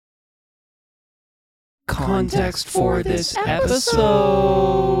Context for this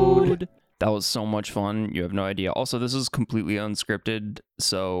episode. That was so much fun. You have no idea. Also, this is completely unscripted,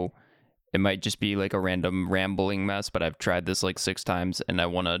 so it might just be like a random rambling mess, but I've tried this like 6 times and I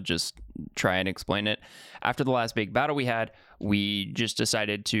want to just try and explain it. After the last big battle we had, we just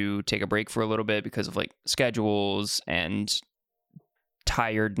decided to take a break for a little bit because of like schedules and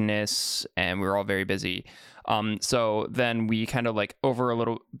tiredness, and we were all very busy. So then we kind of like over a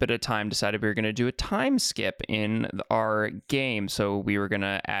little bit of time decided we were going to do a time skip in our game. So we were going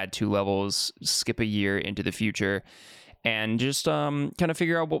to add 2 levels, skip a year into the future, and just kind of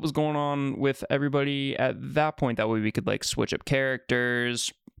figure out what was going on with everybody at that point. That way we could like switch up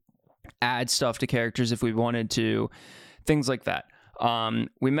characters, add stuff to characters if we wanted to, things like that.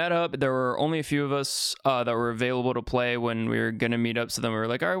 We met up. There were only a few of us that were available to play when we were going to meet up. So then we were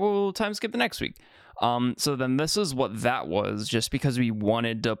like, all right, well, we'll time skip the next week. So then this is what that was, just because we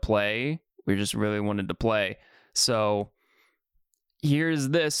wanted to play. We just really wanted to play. So here's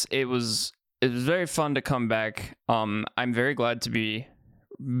this. It was very fun to come back. I'm very glad to be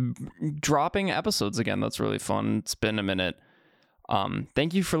dropping episodes again. That's really fun. It's been a minute.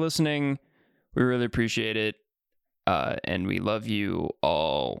 Thank you for listening. We really appreciate it. And we love you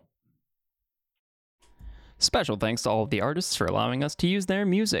all. Special thanks to all of the artists for allowing us to use their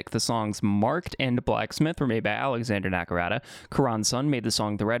music. The songs Marked and Blacksmith were made by Alexander Nakarada. Karan Sun made the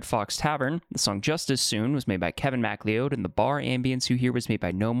song The Red Fox Tavern. The song Just As Soon was made by Kevin MacLeod, and the bar ambience you hear was made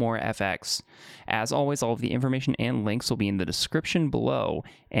by No More FX. As always, all of the information and links will be in the description below.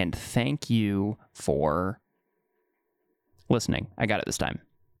 And thank you for listening. I got it this time.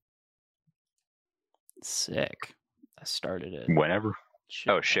 Sick. I started it. Whenever.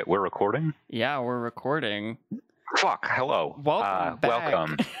 Shit. Oh, shit. We're recording? Yeah, we're recording. Fuck. Hello. Welcome back.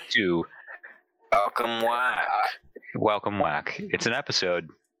 Welcome to... Welcome Whack. Welcome Whack. It's an episode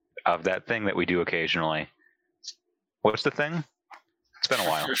of that thing that we do occasionally. What's the thing? It's been a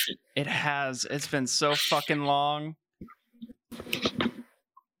while. It has. It's been so fucking long.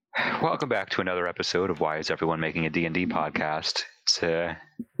 Welcome back to another episode of Why Is Everyone Making a D&D podcast. It's a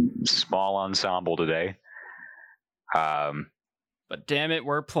small ensemble today. But damn it,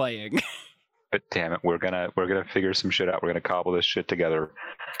 we're playing. But damn it, we're gonna figure some shit out. We're gonna cobble this shit together.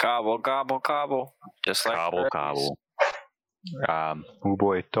 Gobble, gobble, gobble. Just like cobble. Oh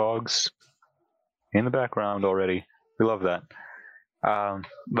boy, dogs in the background already. We love that.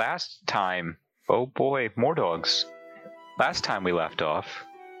 Last time, oh boy, more dogs. Last time we left off,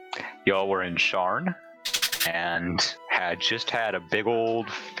 y'all were in Sharn and had just had a big old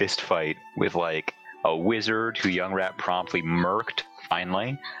fist fight with like a wizard who Young Rat promptly murked,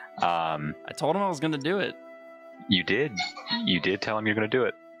 finally. I told him I was going to do it. You did. You did tell him you're going to do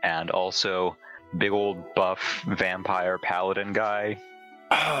it. And also, big old buff vampire paladin guy.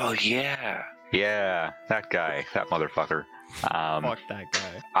 Oh, yeah. Yeah, that guy. That motherfucker. Fuck that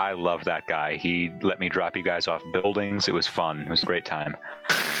guy. I love that guy. He let me drop you guys off buildings. It was fun. It was a great time.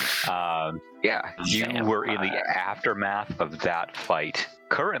 Yeah, you were in the aftermath of that fight.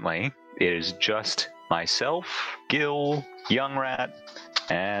 Currently, it is just myself, Gil, Young Rat,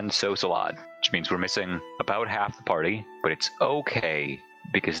 and Sosalad, which means we're missing about half the party, but it's okay,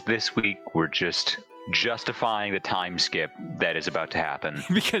 because this week we're just justifying the time skip that is about to happen.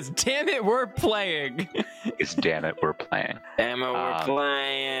 Because damn it, we're playing. Because damn it, we're playing. Damn it, we're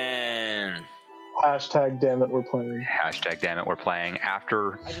playing. Hashtag damn it, we're playing. Hashtag damn it, we're playing.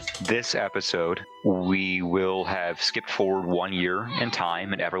 After this episode, we will have skipped forward 1 year in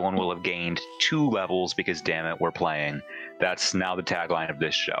time, and everyone will have gained 2 levels because damn it, we're playing. That's now the tagline of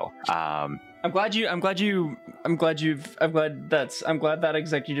this show. I'm glad that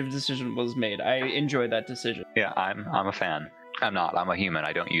executive decision was made. I enjoy that decision. Yeah, I'm a fan. I'm not. I'm a human.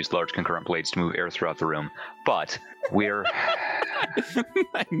 I don't use large concurrent blades to move air throughout the room. But we're...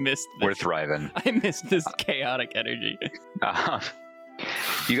 I missed this. We're thriving. I missed this chaotic energy.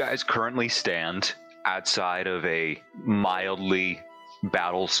 You guys currently stand outside of a mildly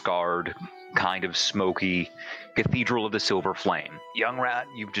battle-scarred, kind of smoky Cathedral of the Silver Flame. Young Rat,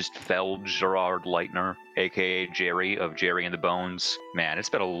 you've just felled Gerard Leitner, a.k.a. Jerry of Jerry and the Bones. Man, it's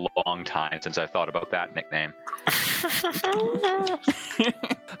been a long time since I thought about that nickname.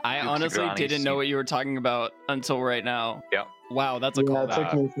 I honestly didn't know what you were talking about until right now. Yep. Wow, that's a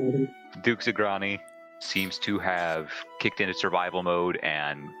callback. Duke Zagrani seems to have kicked into survival mode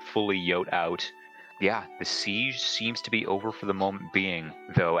and fully yote out. Yeah, the siege seems to be over for the moment being,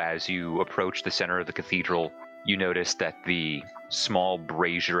 though as you approach the center of the cathedral, you notice that the small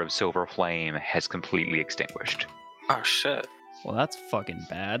brazier of silver flame has completely extinguished. Oh, shit. Well, that's fucking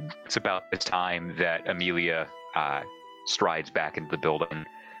bad. It's about this time that Amelia strides back into the building,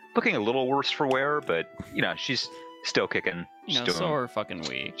 looking a little worse for wear, but she's still kicking. So are fucking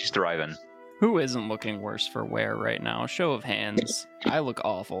we. She's thriving. Who isn't looking worse for wear right now? Show of hands. I look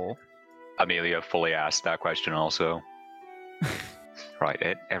awful. Amelia fully asked that question also.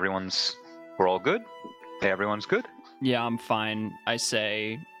 Right, we're all good? Everyone's good? Yeah, I'm fine. I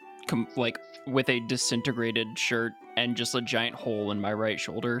say, with a disintegrated shirt and just a giant hole in my right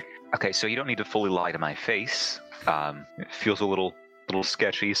shoulder. Okay, so you don't need to fully lie to my face. It feels a little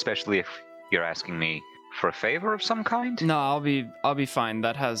sketchy, especially if you're asking me for a favor of some kind. No, I'll be fine.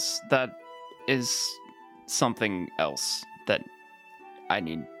 That is something else that I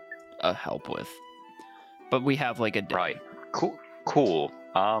need help with. But we have like a day. Right. Cool.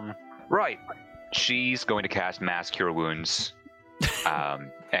 Right. She's going to cast Mass Cure Wounds.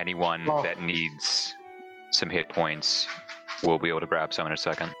 Anyone that needs some hit points will be able to grab some in a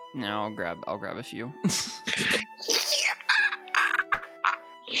second. No, I'll grab a few.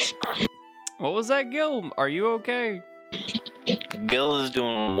 What was that, Gil? Are you okay? Gil is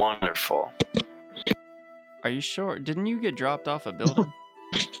doing wonderful. Are you sure? Didn't you get dropped off a building?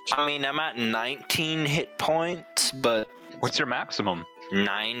 I mean, I'm at 19 hit points, but... What's your maximum?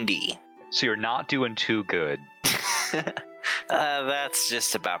 90. So you're not doing too good. That's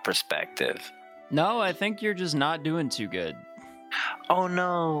just about perspective. No, I think you're just not doing too good. Oh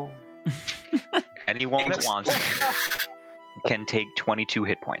no. Anyone that wants can take 22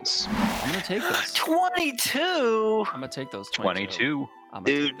 hit points. I'm gonna take those. 22? I'm gonna take those 22.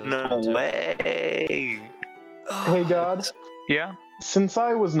 Dude, no way. Hey, God. Yeah? Since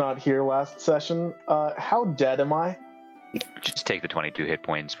I was not here last session, how dead am I? Just take the 22 hit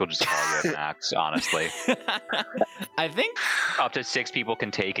points. We'll just call you at max, honestly. I think up to 6 people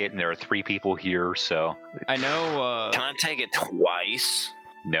can take it, and there are 3 people here, so... I know, Can I take it twice?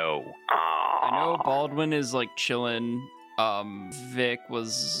 No. I know Baldwin is, like, chilling. Vic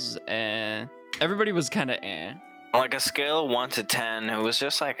was, Everybody was kind of Like a scale of 1 to 10, it was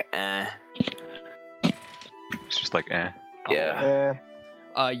just like, It's just like, Yeah.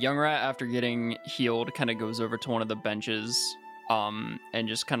 Young Rat, after getting healed, kind of goes over to one of the benches, and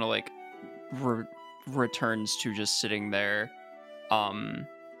just kind of like returns to just sitting there, and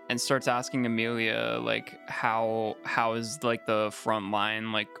starts asking Amelia like how is like the front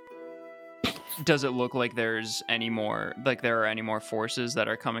line, like does it look like there are any more forces that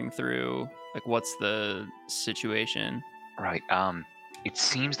are coming through? Like what's the situation? Right. It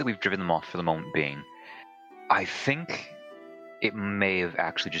seems that we've driven them off for the moment being. I think it may have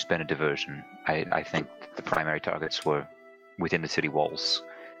actually just been a diversion. I think the primary targets were within the city walls.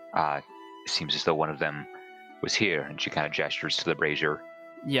 It seems as though one of them was here, and she kind of gestures to the brazier.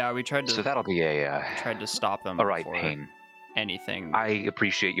 Yeah, we tried to. So that'll be tried to stop them. A right pain. Anything. I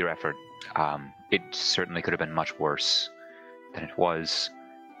appreciate your effort. It certainly could have been much worse than it was.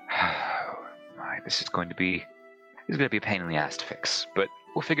 This is going to be a pain in the ass to fix, but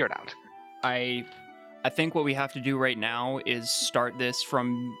we'll figure it out. I think what we have to do right now is start this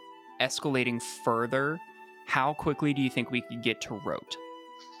from escalating further. How quickly do you think we could get to Rote?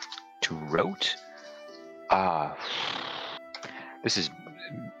 To Rote? This is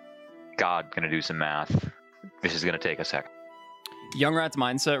God gonna do some math. This is gonna take a second. Young Rat's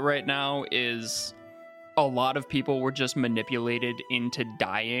mindset right now is a lot of people were just manipulated into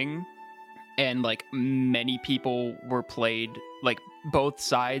dying, and like many people were played, like both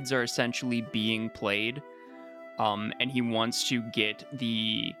sides are essentially being played, and he wants to get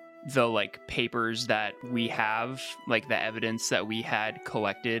the like papers that we have, like the evidence that we had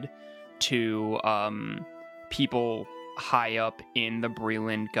collected, to people high up in the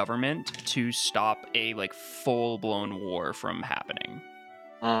Breland government to stop a like full-blown war from happening.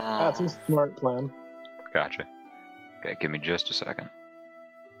 That's a smart plan. Gotcha. Okay, give me just a second.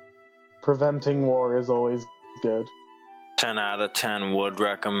 Preventing war is always good. 10 out of 10 would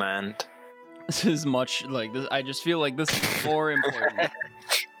recommend. This is much like this. I just feel like this is more important.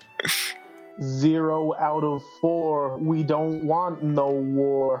 0 out of 4. We don't want no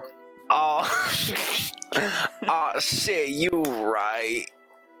war. Oh, oh shit, you right.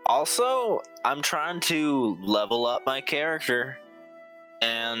 Also, I'm trying to level up my character,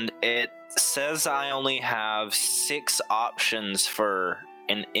 and it says I only have 6 options for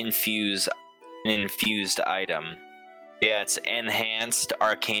an infused item. Yeah, it's enhanced,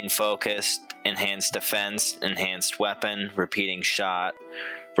 arcane focused, enhanced defense, enhanced weapon, repeating shot,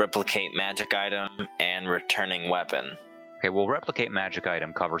 replicate magic item, and returning weapon. Okay, well, replicate magic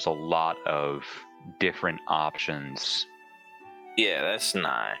item covers a lot of different options. Yeah, that's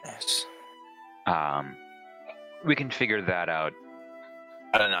nice. We can figure that out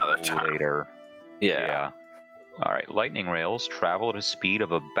at another time. later. Yeah. All right, lightning rails travel at a speed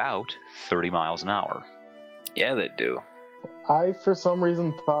of about 30 miles an hour. Yeah, they do. I, for some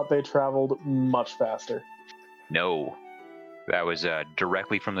reason, thought they traveled much faster. No, that was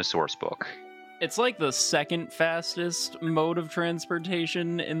directly from the source book. It's like the second fastest mode of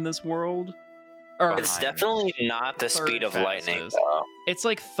transportation in this world. Or It's definitely not the third speed of lightning, fastest. though. It's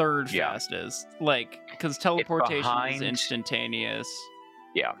like third Yeah. fastest. Like, because teleportation is behind- instantaneous.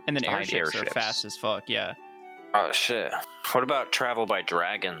 Yeah, And then behind airships are fast as fuck, yeah. Oh, shit. What about travel by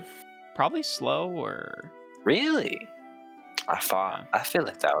dragon? Probably slow or... Really? I feel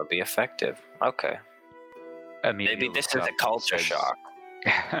like that would be effective. Okay. Amelia Maybe this looks is up a culture and says-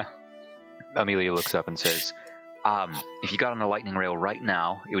 shock. Amelia looks up and says, if you got on a lightning rail right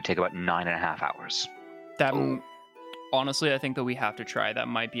now, it would take about 9.5 hours. That, Ooh. honestly, I think that we have to try. That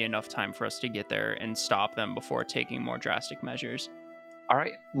might be enough time for us to get there and stop them before taking more drastic measures. All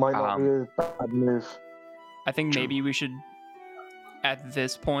right. Might not be a bad move. I think True. maybe we should, at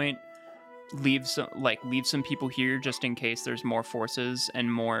this point, leave some people here just in case there's more forces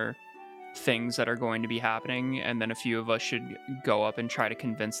and more things that are going to be happening, and then a few of us should go up and try to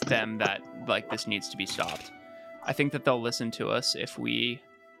convince them that this needs to be stopped. I think that they'll listen to us if we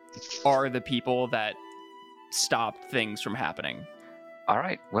are the people that stop things from happening. All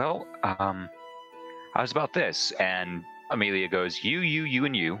right. Well, how's about this? And Amelia goes, you,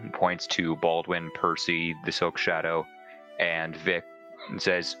 and you, and points to Baldwin, Percy, the Silk Shadow, and Vic, and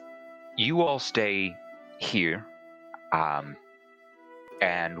says, you all stay here,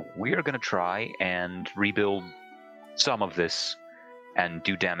 and we are going to try and rebuild some of this and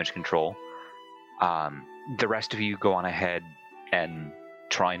do damage control. The rest of you go on ahead and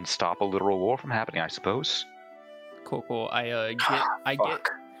try and stop a literal war from happening, I suppose. Cool. I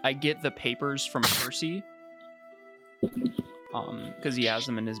get the papers from Percy, because he has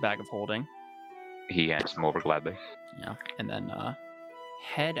them in his bag of holding. He hands them over gladly. Yeah, and then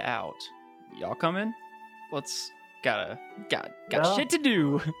head out. Y'all coming? Let's got Yeah. shit to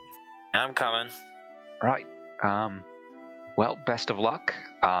do. I'm coming. Right. Well, best of luck.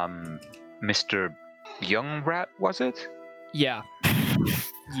 Mr. Young Rat, was it? Yeah.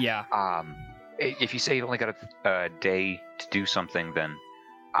 If you say you've only got a day to do something, then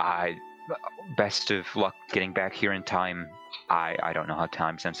best of luck getting back here in time. I don't know how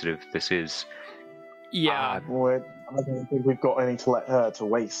time sensitive this is. Yeah. I don't think we've got any to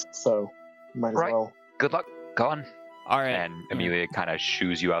waste, so might as Right. well. Good luck. Go on. All right. And Amelia kind of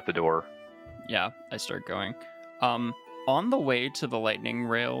shoos you out the door. Yeah, I start going. On the way to the lightning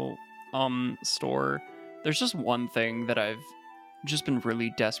rail store, there's just one thing that I've just been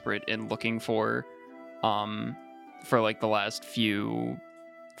really desperate in looking for for the last few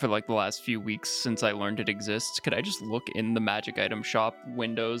weeks since I learned it exists. Could I just look in the magic item shop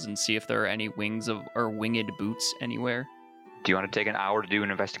windows and see if there are any winged boots anywhere? Do you want to take an hour to do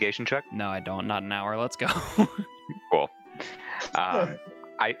an investigation check? No, I don't. Not an hour. Let's go. Cool.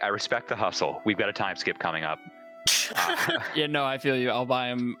 I respect the hustle. We've got a time skip coming up. Yeah, no, I feel you. I'll buy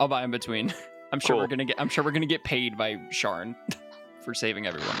him between. I'm sure Cool. we're gonna get paid by Sharn for saving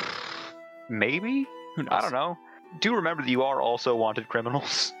everyone. Maybe? Who knows? I don't know. Do remember that you are also wanted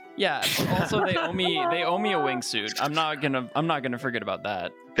criminals. Yeah. Also, they owe me a wingsuit. I'm not gonna forget about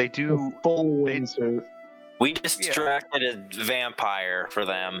that. They do. Full wingsuit. We just distracted a vampire for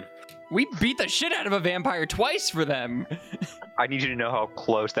them. We beat the shit out of a vampire twice for them. I need you to know how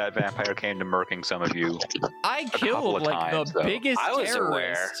close that vampire came to murking some of you. I couple killed of like times, the though. biggest I was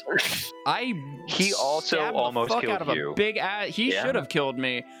terrorist. He also stabbed the almost fuck killed out of you. a big ass. He Yeah. should have killed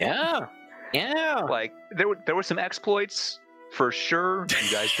me. Yeah. Like there were some exploits for sure.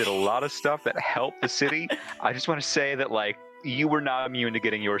 You guys did a lot of stuff that helped the city. I just want to say that you were not immune to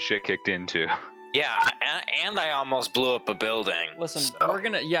getting your shit kicked into. Yeah, and I almost blew up a building. Listen, so- we're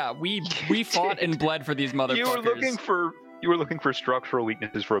gonna. Yeah, we fought and bled for these motherfuckers. You were looking for structural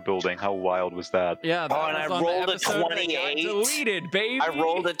weaknesses for a building. How wild was that? Yeah. That and was I on the rolled a episode that got 28. Deleted, baby. I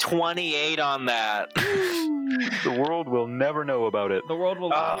rolled a 28 on that. The world will never know about it. The world will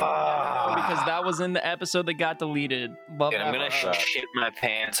never know because that was in the episode that got deleted. Love Dude, I'm that gonna for us. shit my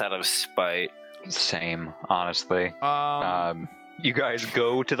pants out of spite. Same, honestly. Um, You guys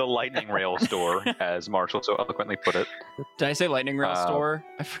go to the lightning rail store, as Marshall so eloquently put it. did I say lightning rail store?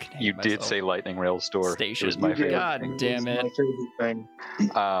 I fucking hate You did myself. say lightning rail store. Station. It was my You did. favorite. God thing. damn It's it. my favorite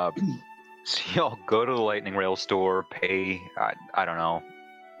thing. So y'all go to the lightning rail store, pay, I don't know,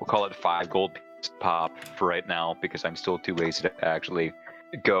 we'll call it 5 gold pieces pop for right now because I'm still too lazy to actually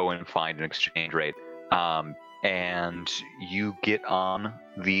go and find an exchange rate. And you get on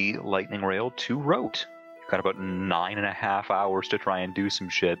the lightning rail to Rote. You've got about 9.5 hours to try and do some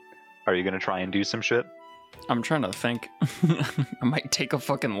shit. Are you going to try and do some shit? I'm trying to think. I might take a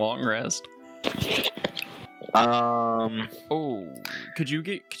fucking long rest. Oh, could you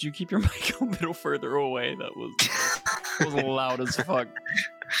keep your mic a little further away? That was loud as fuck.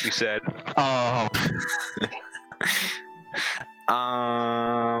 You said,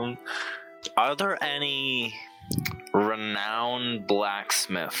 Are there any renowned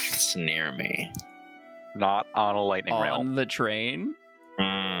blacksmiths near me? not on a lightning rail. On the train?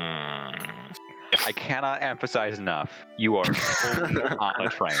 I cannot emphasize enough. You are fully on a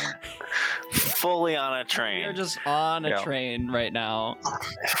train. Fully on a We're train. just on a train right now.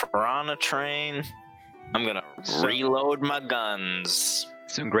 If we're on a train, I'm gonna reload my guns.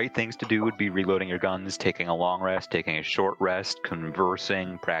 Some great things to do would be reloading your guns, taking a long rest, taking a short rest,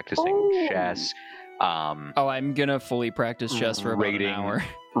 conversing, practicing chess. Oh, I'm gonna fully practice chess for about an hour.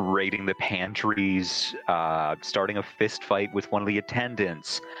 Raiding the pantries, starting a fist fight with one of the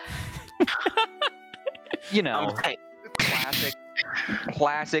attendants. You know,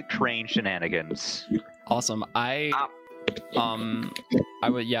 classic train shenanigans. Awesome. I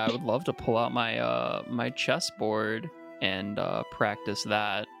would love to pull out my my chessboard and practice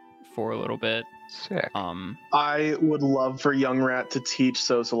that for a little bit. Sick. I would love for Young Rat to teach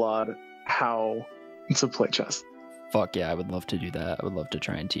Sosalad how to play chess. Fuck yeah, I would love to do that. I would love to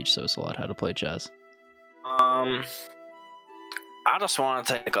try and teach Sosalad how to play chess. I just want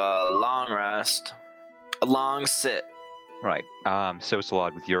to take a long rest. A long sit. Right. So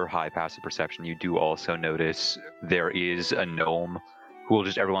Salad, with your high passive perception, you do also notice there is a gnome who will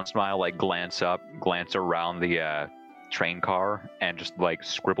just every once in a while like glance around the train car and just like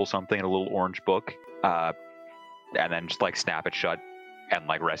scribble something in a little orange book, and then just like snap it shut and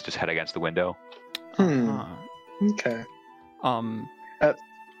like rest his head against the window. Okay.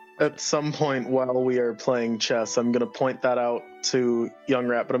 At some point while we are playing chess, I'm gonna point that out to Young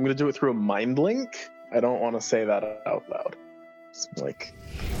Rat, but I'm gonna do it through a mind link. I don't want to say that out loud. It's like,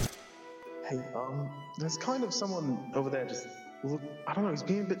 hey, there's kind of someone over there just look. I don't know. He's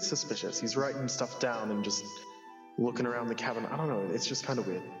being a bit suspicious. He's writing stuff down and just looking around the cabin. I don't know. It's just kind of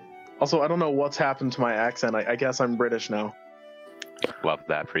weird. Also, I don't know what's happened to my accent. I guess I'm British now. Love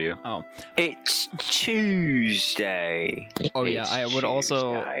that for you. Oh. It's Tuesday. Oh yeah, It's I would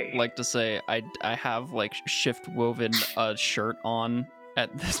also Tuesday. like to say I have like shift woven a shirt on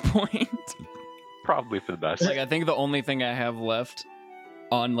at this point. Probably for the best. Like I think the only thing I have left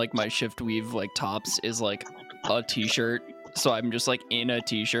on like my shift weave like tops is like a t-shirt. So I'm just like in a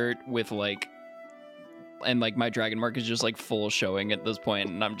t-shirt with like, and like my dragon mark is just like full showing at this point,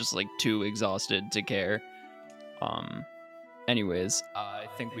 and I'm just like too exhausted to care. Anyways, I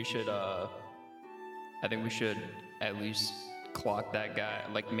think we should at least clock that guy,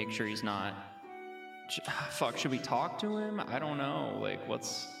 like make sure he's not. Fuck, should we talk to him? I don't know. Like,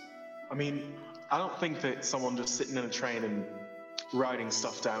 what's? I mean, I don't think that someone just sitting in a train and writing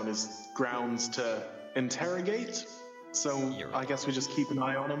stuff down is grounds to interrogate. So You're right. I guess we just keep an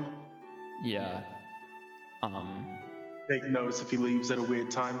eye on him. Yeah. Take notice if he leaves at a weird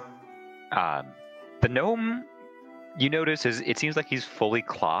time. The gnome, you notice, it seems like he's fully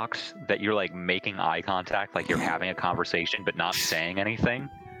clocked that you're like making eye contact, like you're having a conversation but not saying anything.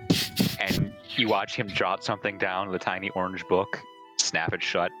 And you watch him jot something down in the tiny orange book, snap it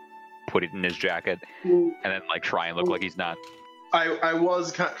shut, put it in his jacket, and then like try and look like he's not. I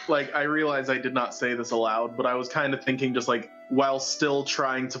was kind of, like, I realize I did not say this aloud, but I was kind of thinking just like, while still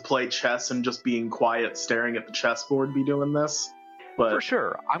trying to play chess and just being quiet, staring at the chessboard, be doing this. But For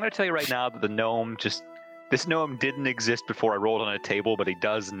sure. I'm going to tell you right now that this gnome didn't exist before I rolled on a table, but he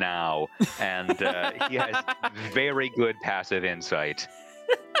does now. And he has very good passive insight.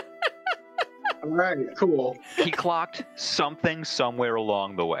 all right, cool. He clocked something somewhere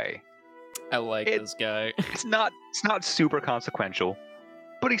along the way. I like this guy. It's not super consequential,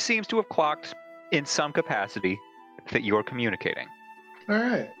 but he seems to have clocked in some capacity that you're communicating. All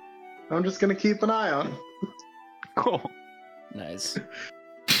right, I'm just gonna keep an eye on him. Cool. Nice.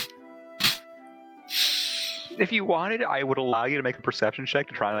 If you wanted, I would allow you to make a perception check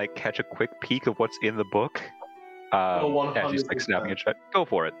to try and like catch a quick peek of what's in the book. As he's like snapping it shut. Go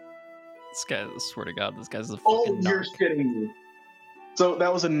for it. This guy, I swear to God, this guy's a fucking Oh, you're narc. kidding me. So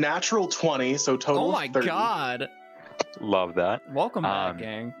that was a natural 20, so total Oh my 30. God! Love that. Welcome back,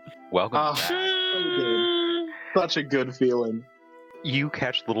 gang. Welcome Ah, back. so good. Such a good feeling. You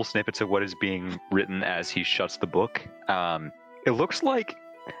catch little snippets of what is being written as he shuts the book. It looks like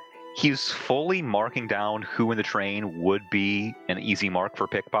he's fully marking down who in the train would be an easy mark for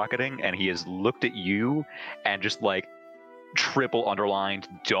pickpocketing, and he has looked at you and just like triple underlined,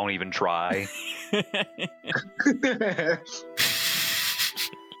 don't even try.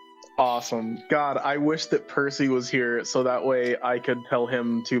 Awesome. God, I wish that Percy was here so that way I could tell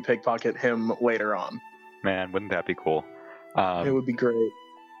him to pickpocket him later on. Man, wouldn't that be cool? It would be great.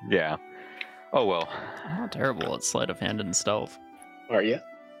 Yeah. Oh well. I'm not terrible at sleight of hand and stealth. Are you?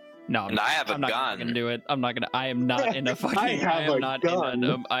 No, And I have a I'm not gun. gonna do it. I'm not gonna. I am not in a fucking. I have am a not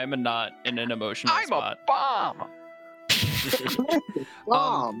gun. I'm not in an emotional I'm spot. a bomb.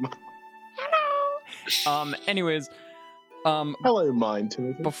 Mom. Anyways, Hello, mine,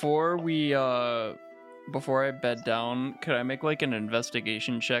 Timothy. before I bed down, could I make like an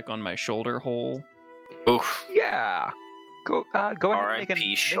investigation check on my shoulder hole? Oof. Yeah. Go ahead and R.I.P. make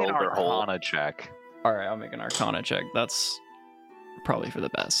an shoulder hole. Arcana check. All right, I'll make an Arcana check. That's probably for the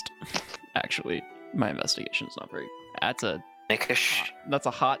best. Actually, my investigation's not very. That's a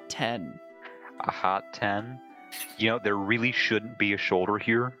hot 10. A hot 10. You know, there really shouldn't be a shoulder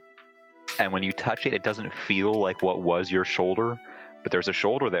here. And when you touch it, it doesn't feel like what was your shoulder, but there's a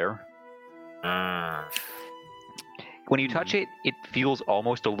shoulder there. When you touch it, it feels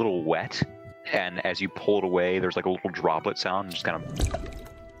almost a little wet. And as you pull it away, there's like a little droplet sound, just kind of,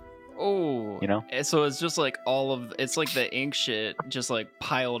 Oh, you know? So it's just like it's like the ink shit just like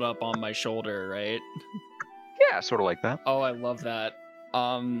piled up on my shoulder, right? Yeah, sort of like that. Oh, I love that.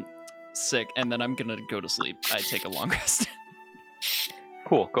 Sick. And then I'm gonna go to sleep. I take a long rest.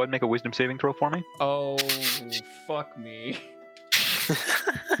 Cool. Go ahead and make a wisdom saving throw for me. Oh, fuck me.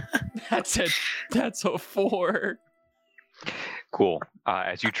 That's a 4. Cool.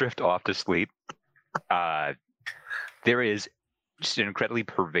 As you drift off to sleep, there is just an incredibly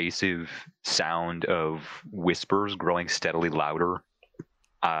pervasive sound of whispers growing steadily louder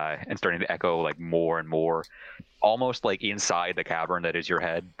and starting to echo like more and more, almost like inside the cavern that is your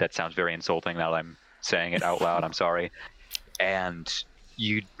head. That sounds very insulting now that I'm saying it out loud. I'm sorry. And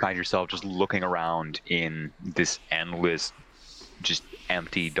you find yourself just looking around in this endless, just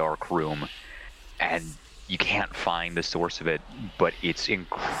empty, dark room, and you can't find the source of it, but it's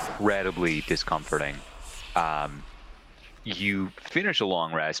incredibly discomforting. You finish a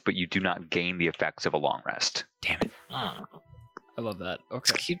long rest, but you do not gain the effects of a long rest. Damn it. I love that.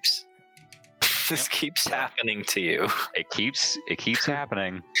 Okay. This keeps happening to you. It keeps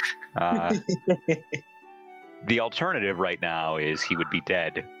happening. The alternative right now is he would be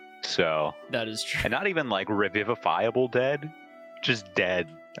dead. So That is true. and not even like revivifiable dead, just dead,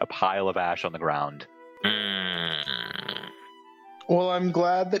 a pile of ash on the ground. Well, I'm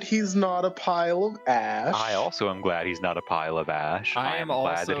glad that he's not a pile of ash. I also am glad he's not a pile of ash. I I am am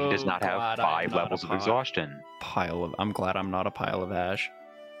glad that he does also not have glad I am 5 not a levels of pile. exhaustion. I'm glad I'm not a pile of ash.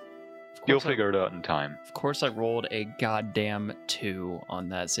 Of You'll course figure it out in time. Of course I rolled a goddamn 2 on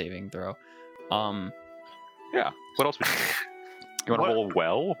that saving throw. Yeah. What else would you do? You want What? to roll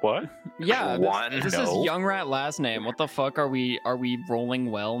well? What? Yeah, One, this no. is Young Rat last name. What the fuck are we rolling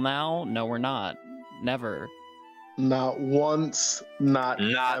well now? No, we're not. Never. Not once, not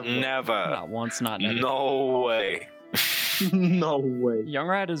ever. Never. Not once, not never. No way. No way. Young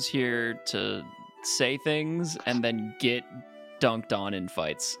Rat is here to say things and then get dunked on in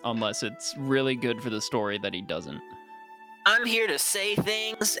fights, unless it's really good for the story that he doesn't. I'm here to say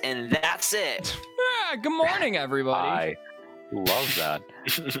things, and that's it. Good morning, everybody. I love that.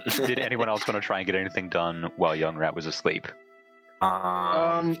 Did anyone else want to try and get anything done while Young Rat was asleep?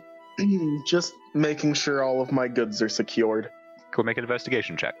 Just making sure all of my goods are secured. Go make an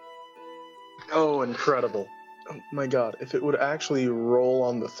investigation check. Oh, incredible. Oh my god, if it would actually roll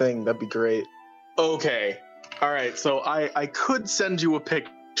on the thing, that'd be great. Okay. Alright, so I could send you a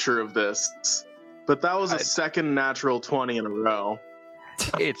picture of this, but that was a second natural 20 in a row.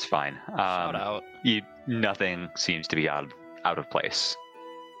 It's fine. Shout out. Nothing seems to be out of place.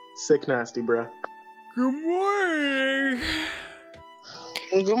 Sick nasty, bruh. Good morning.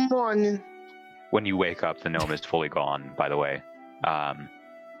 Good morning. When you wake up, the gnome is fully gone, by the way.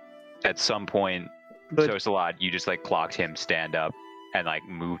 At some point, But so it's a lot, you just like clocked him stand up and like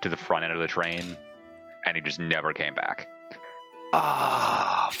move to the front end of the train, and he just never came back.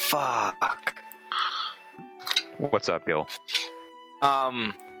 Ah, fuck. What's up, Gil?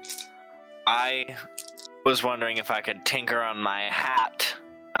 I was wondering if I could tinker on my hat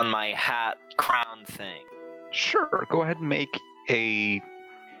crown thing. Sure, go ahead and make a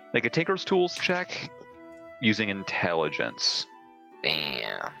Tinker's Tools check using intelligence.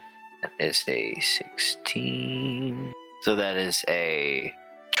 Bam. That is a 16. So that is a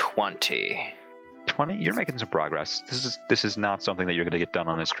 20. 20? You're making some progress. This is not something that you're going to get done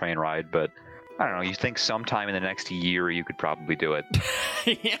on this train ride, but I don't know. You think sometime in the next year you could probably do it.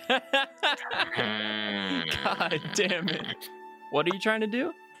 God damn it. What are you trying to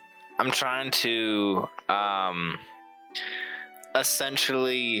do? I'm trying to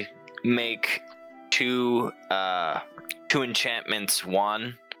essentially make two enchantments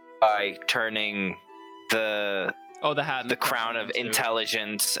one by turning the hat, and the crown of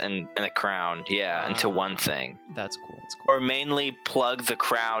intelligence and the crown, into one thing. That's cool. Or mainly plug the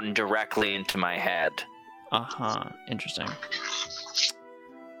crown directly into my head. Interesting.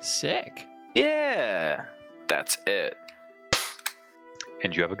 Sick. Yeah, that's it.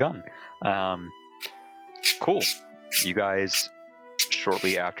 And you have a gun. Cool. You guys,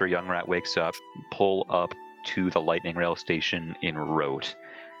 shortly after Young Rat wakes up, pull up to the lightning rail station in Rote.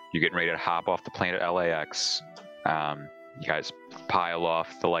 You're getting ready to hop off the plane at LAX. You guys pile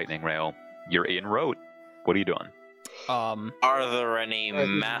off the lightning rail. You're in Rote. What are you doing? Are there any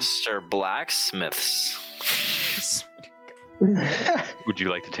master blacksmiths? Would you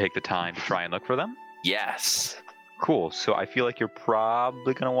like to take the time to try and look for them? Yes. Cool. So I feel like you're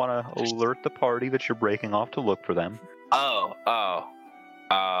probably going to want to alert the party that you're breaking off to look for them. Oh.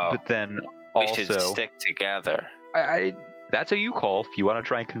 But then also, we should stick together. That's a you call if you want to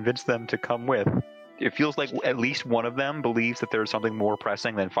try and convince them to come with. It feels like at least one of them believes that there's something more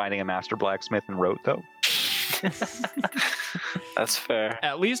pressing than finding a master blacksmith in Rote, though. That's fair.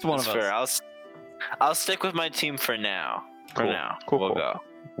 At least one of us. Fair. I'll stick with my team for now. Cool. We'll go.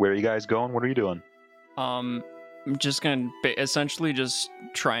 Where are you guys going? What are you doing? I'm just gonna essentially just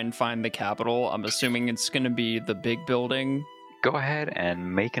try and find the capital. I'm assuming it's gonna be the big building. Go ahead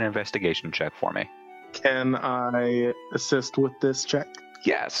and make an investigation check for me. Can I assist with this check?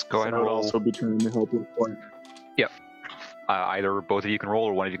 Yes, go ahead and I would roll. also be trying to help with point. Yep. Either both of you can roll,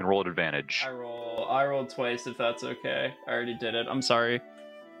 or one of you can roll at advantage. I rolled twice, if that's okay. I already did it. I'm sorry.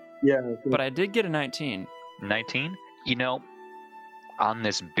 Yeah. But I did get a 19. 19? You know, on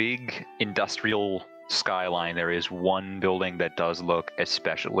this big industrial skyline, there is one building that does look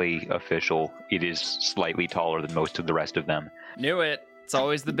especially official. It is slightly taller than most of the rest of them. Knew it. It's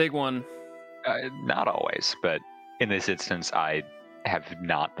always the big one. Not always, but in this instance, I have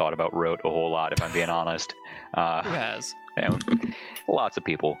not thought about Rote a whole lot, if I'm being honest. Who has? Lots of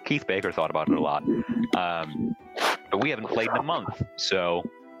people. Keith Baker thought about it a lot. But we haven't played in a month, so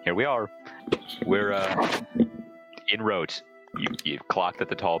here we are. We're in Rote. You've clocked that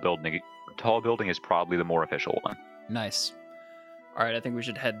the tall building. Tall building is probably the more official one. Nice. All right, I think we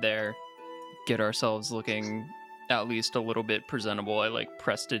should head there, get ourselves looking at least a little bit presentable. I like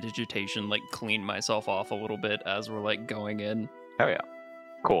prestidigitation, like clean myself off a little bit as we're like going in. Oh yeah.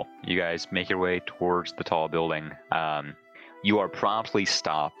 Cool. You guys make your way towards the tall building. You are promptly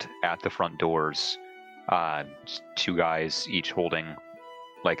stopped at the front doors. Two guys each holding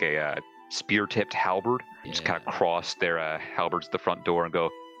like a spear-tipped halberd. Just kind of cross their halberds at the front door and go,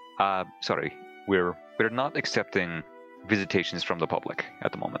 sorry, we're not accepting visitations from the public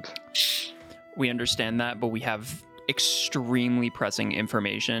at the moment. We understand that, but we have extremely pressing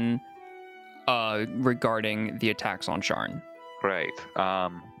information regarding the attacks on Sharn. Right.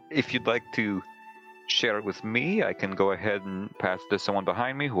 If you'd like to share it with me, I can go ahead and pass it to someone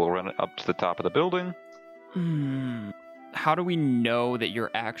behind me who will run it up to the top of the building. How do we know that you're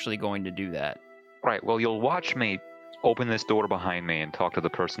actually going to do that? Right, well, you'll watch me open this door behind me and talk to the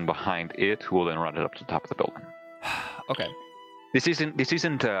person behind it, who will then run it up to the top of the building. Okay. This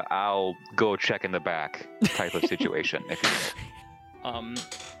isn't a I'll go check in the back type of situation, if you will.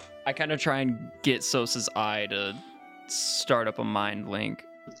 I kind of try and get Sosa's eye to start up a mind link.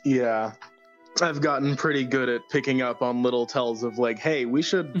 Yeah. I've gotten pretty good at picking up on little tells of like, hey, we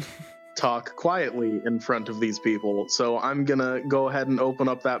should talk quietly in front of these people. So I'm gonna go ahead and open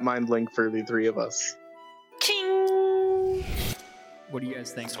up that mind link for the three of us. Ching! What do you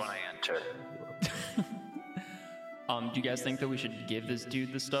guys think? That's when I enter. Do you guys think that we should give this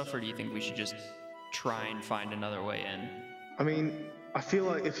dude the stuff, or do you think we should just try and find another way in? I mean, I feel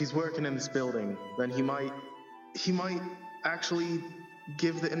like if he's working in this building, then he might actually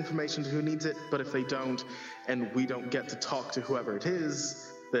give the information to who needs it, but if they don't, and we don't get to talk to whoever it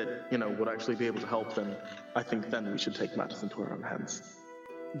is that, would actually be able to help them, I think then we should take matters into our own hands.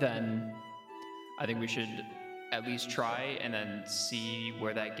 Then I think we should at least try and then see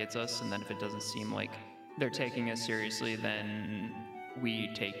where that gets us, and then if it doesn't seem like they're taking us seriously, then what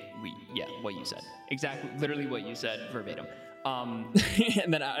you said. Exactly, literally what you said, verbatim. And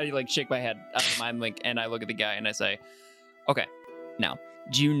then I like shake my head out of the mind link, and I look at the guy and I say, okay, now,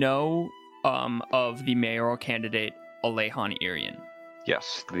 do you know of the mayoral candidate, Alehan Irian?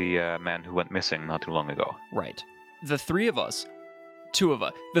 Yes, the man who went missing not too long ago. Right. The three of us,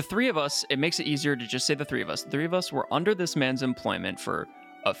 it makes it easier to just say the three of us. The three of us were under this man's employment for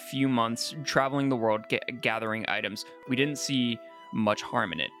a few months, traveling the world, gathering items. We didn't see much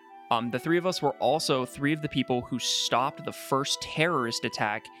harm in it. The three of us were also three of the people who stopped the first terrorist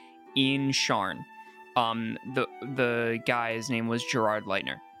attack in Sharn. The guy's name was Gerard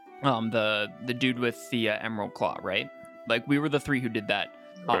Leitner. The dude with the emerald claw, right? Like, we were the three who did that.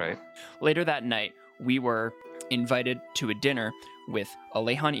 Right. Later that night, we were invited to a dinner with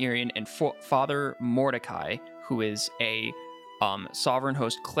Alehan Irian and Father Mordecai, who is a sovereign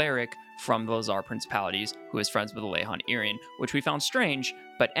host cleric from the Lazar Principalities, who is friends with Alehan Irian, which we found strange.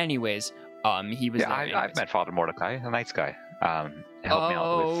 But anyways, he was. Yeah, I've met Father Mordecai, a nice guy. Helped me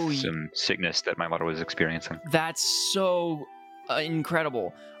out with some sickness that my mother was experiencing. That's so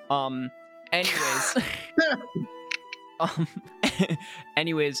incredible.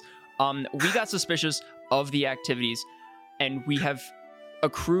 Anyways, we got suspicious of the activities, and we have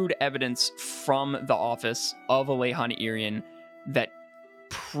accrued evidence from the office of Alehan Irian that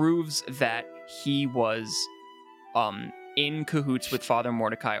proves that he was in cahoots with Father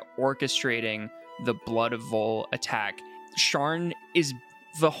Mordecai, orchestrating the Blood of Vol attack. Sharn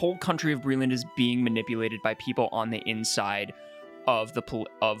the whole country of Breland is being manipulated by people on the inside of the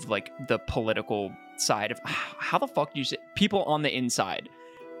political side of how the fuck do you say people on the inside,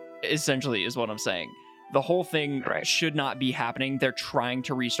 essentially, is what I'm saying. The whole thing should not be happening. They're trying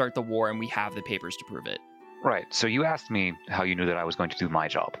to restart the war, and we have the papers to prove it. Right. So you asked me how you knew that I was going to do my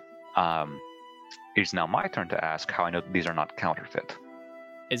job. It's now my turn to ask how I know these are not counterfeit.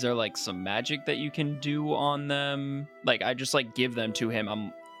 Is there like some magic that you can do on them? Like, I just like give them to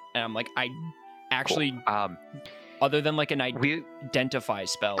him. I'm like, I actually, cool. Other than like an identify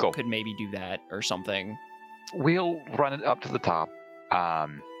spell, could maybe do that or something. We'll run it up to the top.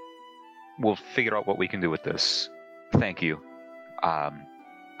 We'll figure out what we can do with this. Thank you. I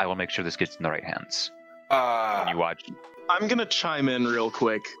will make sure this gets in the right hands. You watch. I'm gonna chime in real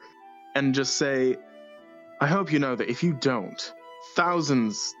quick and just say, I hope you know that if you don't,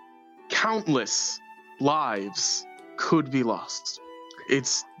 thousands, countless lives could be lost.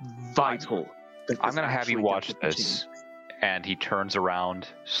 It's vital. I'm going to have you watch this. And he turns around,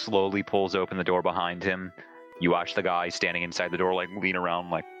 slowly pulls open the door behind him. You watch the guy standing inside the door, like, lean around,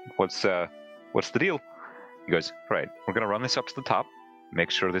 like, what's the deal? He goes, right, we're going to run this up to the top, make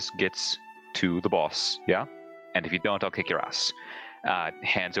sure this gets to the boss, yeah? And if you don't, I'll kick your ass.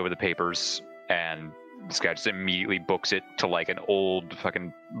 Hands over the papers, and this guy just immediately books it to, like, an old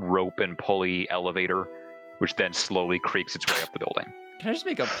fucking rope and pulley elevator, which then slowly creaks its way up the building. Can I just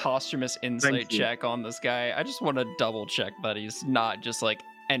make a posthumous insight check on this guy? I just want to double check that he's not just like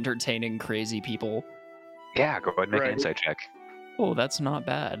entertaining crazy people. Yeah, go ahead and make an insight check. Oh, that's not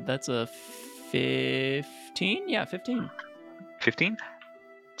bad. That's a 15? Yeah, 15. 15?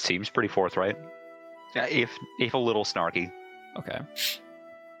 Seems pretty forthright. If a little snarky. Okay.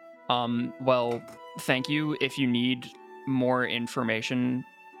 Well, thank you. If you need more information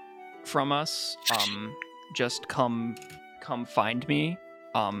from us, just come find me.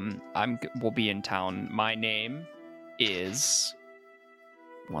 We'll be in town. My name is...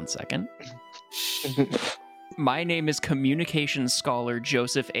 One second. My name is Communications Scholar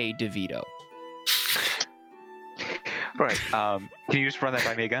Joseph A. DeVito. Right. Can you just run that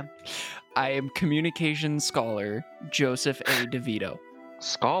by me again? I am Communications Scholar Joseph A. DeVito.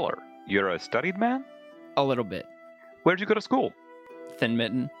 Scholar? You're a studied man? A little bit. Where'd you go to school? Thin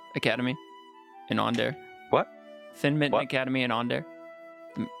Mitten Academy in Onder. What? Thin Mitten Academy in Onder.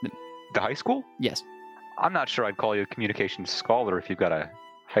 The high school? Yes. I'm not sure I'd call you a communications scholar if you've got a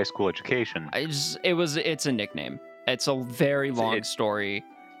high school education. It's a nickname. It's a very long story.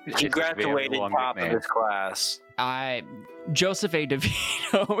 He graduated top of his class. Joseph A.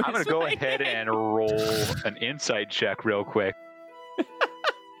 DeVito. I'm going to go ahead and roll an insight check real quick.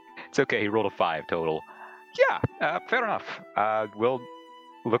 It's okay. He rolled a 5 total. Yeah, fair enough. We'll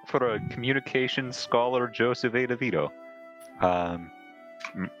look for a communications scholar, Joseph A. DeVito.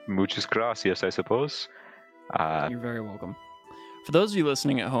 Muchas gracias, I suppose. You're very welcome. For those of you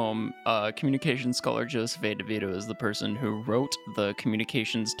listening at home, communications scholar Joseph A. DeVito is the person who wrote the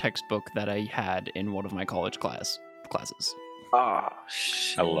communications textbook that I had in one of my college classes. Oh,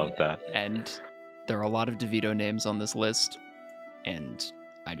 shit. I love that. And there are a lot of DeVito names on this list, and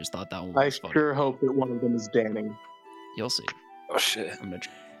I just thought that one was funny. I sure hope that one of them is Danning. You'll see. Oh, shit.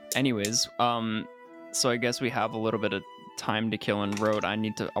 Anyways, so I guess we have a little bit of time to kill en route. I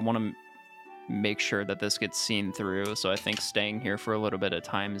want to make sure that this gets seen through, so I think staying here for a little bit of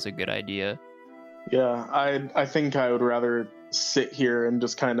time is a good idea. Yeah, I think I would rather sit here and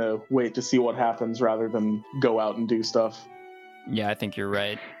just kind of wait to see what happens rather than go out and do stuff. Yeah, I think you're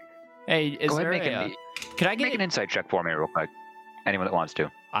right. Hey, is there can I get an insight check for me real quick? Anyone that wants to.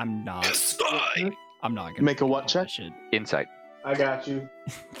 I'm not gonna make a what check? Shit. Insight. I got you.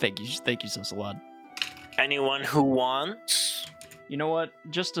 Thank you so, Salad. Anyone who wants? You know what?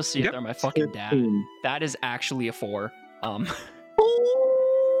 Just to see if Yep. they're my fucking dad. 15. That is actually a 4.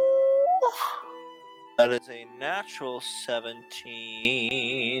 That is a natural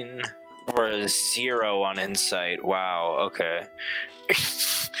 17 or a 0 on insight. Wow. Okay.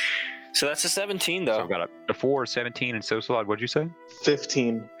 So that's a 17 So though. I've got a 4, 17, and Socialod. What'd you say?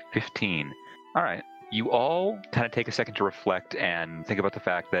 15. 15. All right. You all kind of take a second to reflect and think about the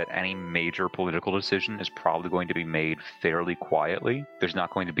fact that any major political decision is probably going to be made fairly quietly. There's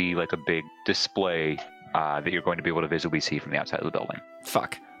not going to be like a big display that you're going to be able to visibly see from the outside of the building.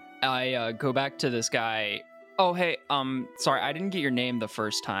 Fuck. I go back to this guy. Oh, hey, sorry, I didn't get your name the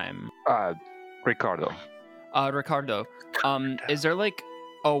first time. Ricardo. Ricardo. Is there like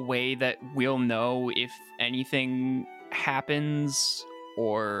a way that we'll know if anything happens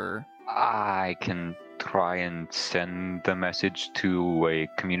or... I can try and send the message to a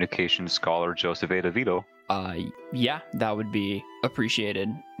communication scholar, Joseph A. DeVito. Yeah, that would be appreciated.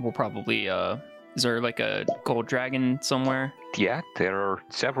 We'll probably, is there like a gold dragon somewhere? Yeah, there are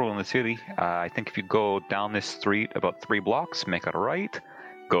several in the city. I think if you go down this street about 3 blocks, make a right,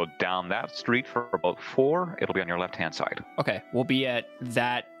 go down that street for about 4, it'll be on your left-hand side. Okay, we'll be at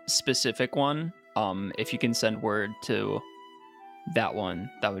that specific one. If you can send word to that one,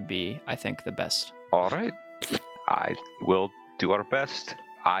 that would be, I think, the best. All right. I will do our best.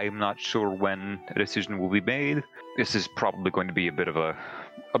 I'm not sure when a decision will be made. This is probably going to be a bit of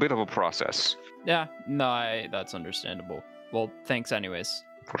a process. Yeah, no, that's understandable. Well, thanks anyways.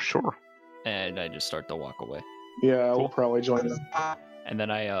 For sure. And I just start to walk away. Yeah, Cool. we'll probably join them. And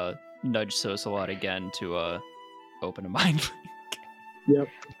then I nudge Sosalot again to open a mind. Yep.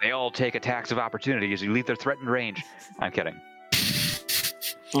 They all take attacks of opportunity as you leave their threatened range. I'm kidding.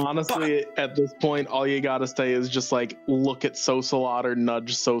 Honestly, at this point, all you gotta say is just like look at Sosalot or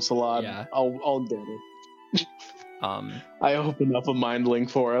nudge Sosalot. Yeah. I'll get it. I opened up a mind link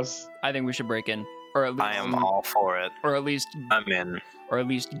for us. I think we should break in, or at least I am all for it. or at least I'm in. or at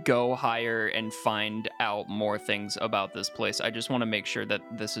least go higher and find out more things about this place. I just want to make sure that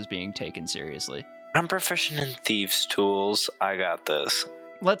this is being taken seriously. I'm proficient in thieves' tools. I got this.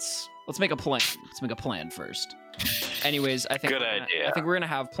 Let's make a plan. Let's make a plan first. Anyways, I think Good idea. I think we're gonna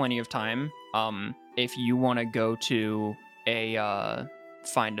have plenty of time. If you want to go to a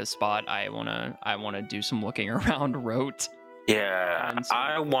find a spot, I wanna do some looking around rote. Yeah, And so-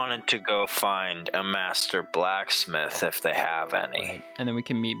 I wanted to go find a master blacksmith if they have any. And then we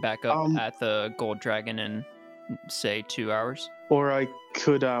can meet back up Um, at the Gold Dragon in say 2 hours. Or I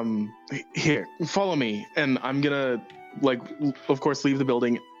could here, follow me, and I'm gonna of course leave the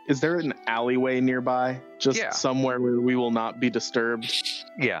building. Is there an alleyway nearby? Just Yeah. somewhere where we will not be disturbed?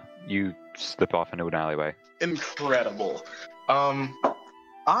 Yeah, you slip off into an alleyway. Incredible.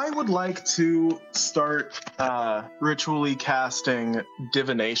 I would like to start ritually casting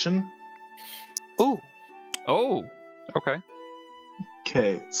divination. Ooh, Oh, Okay.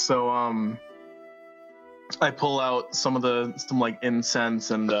 Okay, so I pull out some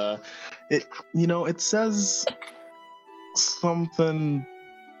incense and it says something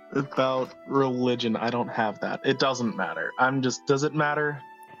about religion. I don't have that. It doesn't matter. Does it matter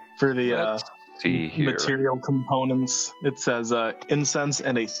for the Let's see here. material components? It says incense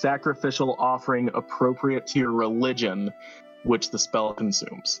and a sacrificial offering appropriate to your religion, which the spell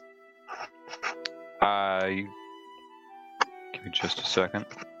consumes. Give me just a second.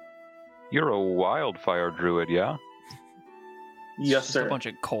 You're a wildfire druid, yeah? Yes, just sir. a bunch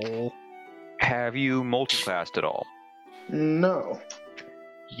of coal. Have you multiclassed at all? No.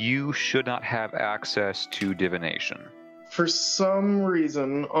 You should not have access to divination. For some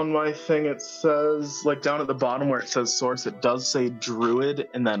reason, on my thing, it says, down at the bottom where it says source, it does say druid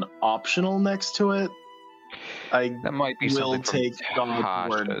and then optional next to it. I That might be will something take from God's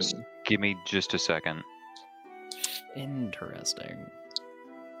word. Tasha's. Give me just a second. Interesting.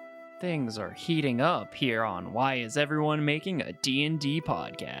 Things are heating up here on Why Is Everyone Making a D&D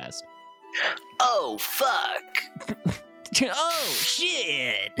Podcast? oh fuck! Oh,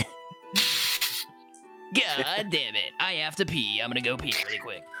 shit! God damn it. I have to pee. I'm gonna go pee really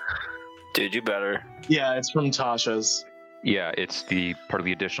quick. Dude, you better. Yeah, it's from Tasha's. Yeah, it's the part of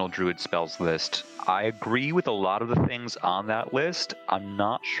the additional druid spells list. I agree with a lot of the things on that list. I'm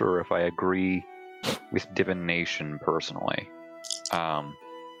not sure if I agree with divination personally.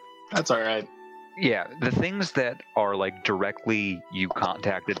 That's all right. Yeah, the things that are directly you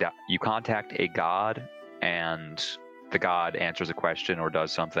contact a god and the god answers a question or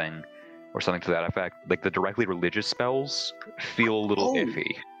does something or something to that effect. The directly religious spells feel a little Oh.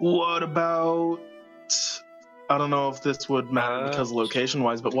 iffy. What about I don't know if this would matter because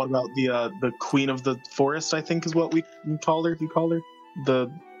location-wise, but what about the Queen of the Forest? I think is what we call her. You call her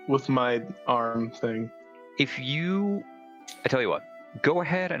with my arm thing. I tell you what, go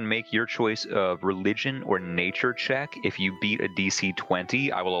ahead and make your choice of religion or nature check. If you beat a DC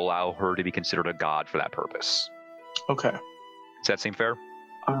 20, I will allow her to be considered a god for that purpose. Okay. Does that seem fair?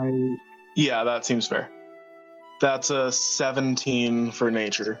 Yeah, that seems fair. That's a 17 for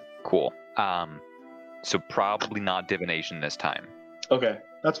nature. Cool. So probably not divination this time. Okay,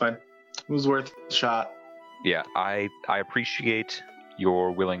 that's fine. It was worth a shot. Yeah, I appreciate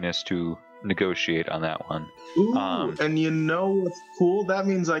your willingness to negotiate on that one. Ooh, and you know what's cool? That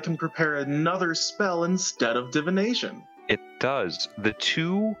means I can prepare another spell instead of divination. It does. The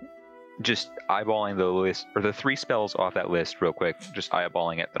two, just eyeballing the list, or the 3 spells off that list real quick, just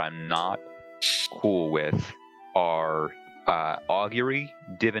eyeballing it that I'm not cool with are augury,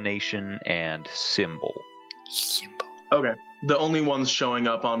 divination, and symbol. Okay. The only ones showing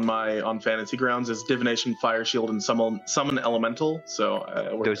up on Fantasy Grounds is divination, fire shield, and summon elemental. So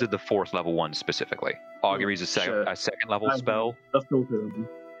those are the 4th level ones specifically. Augury is a second level spell,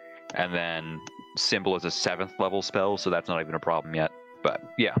 and then symbol is a 7th level spell. So that's not even a problem yet. But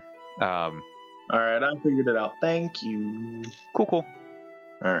yeah. All right, I figured it out. Thank you. Cool.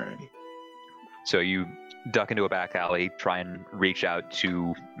 All right. So you duck into a back alley, try and reach out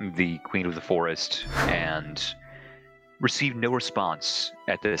to the Queen of the Forest, and receive no response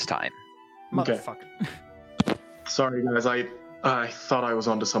at this time. Motherfucker. Sorry, guys. I thought I was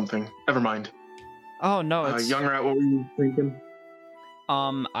onto something. Never mind. Oh no, it's Young Rat. What were you thinking?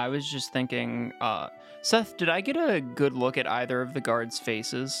 I was just thinking. Seth, did I get a good look at either of the guards'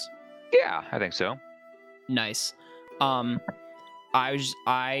 faces? Yeah, I think so. Nice.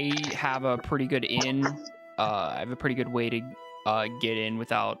 I have a pretty good in. I have a pretty good way to get in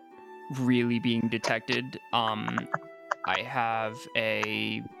without really being detected. I have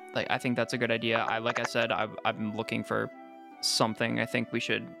I think that's a good idea. Like I said, I'm looking for something. I think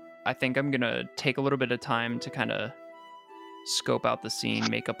I'm gonna take a little bit of time to kind of scope out the scene,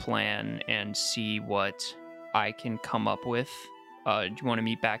 make a plan, and see what I can come up with. Do you want to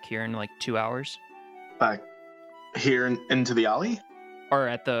meet back here in like 2 hours? Back here into the alley? Or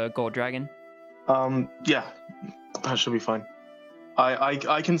at the Gold Dragon? Yeah, that should be fine.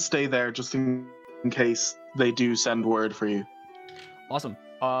 I can stay there just in case they do send word for you. Awesome.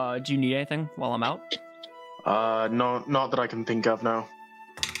 Do you need anything while I'm out? No, not that I can think of now.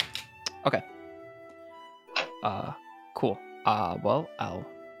 Okay. Cool. Well, I'll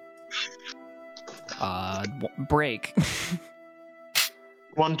break.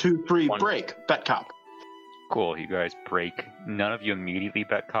 1, 2, 3, break. Bet cop. Cool, you guys break. None of you immediately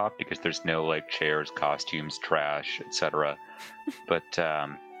bet cop because there's no like chairs, costumes, trash, etc. But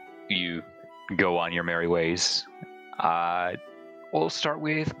you go on your merry ways. We'll start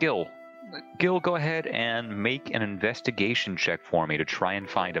with Gil. Gil, go ahead and make an investigation check for me to try and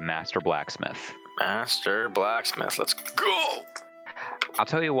find a master blacksmith. Master blacksmith, let's go! I'll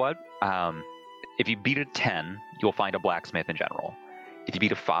tell you what, if you beat a 10, you'll find a blacksmith in general. If you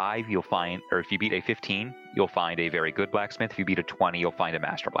beat a 5, if you beat a 15, you'll find a very good blacksmith. If you beat a 20, you'll find a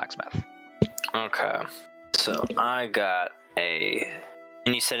master blacksmith. Okay. So I got and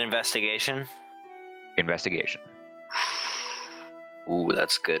you said investigation? Investigation. Ooh,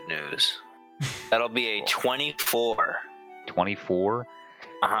 that's good news. That'll be a 24. 24?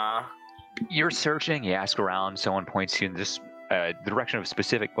 Uh-huh. You're searching, you ask around, someone points you in this direction of a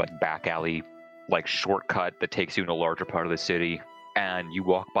specific like back alley, like shortcut that takes you in a larger part of the city. And you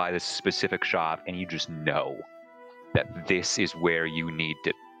walk by this specific shop, and you just know that this is where you need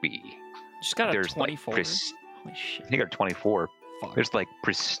to be. Just got a 24. Holy shit! You got a 24. Fuck. There's like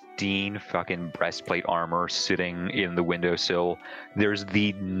pristine fucking breastplate armor sitting in the windowsill. There's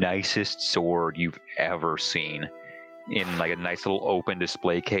the nicest sword you've ever seen in like a nice little open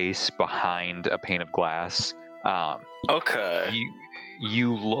display case behind a pane of glass. Okay.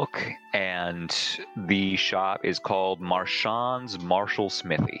 You look, and the shop is called Marchand's Marshall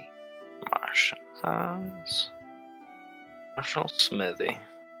Smithy. Marchand's Marshall Smithy.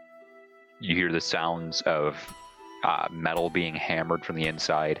 You hear the sounds of metal being hammered from the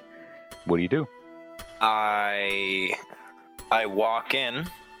inside. What do you do? I walk in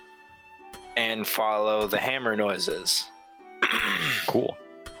and follow the hammer noises. Cool.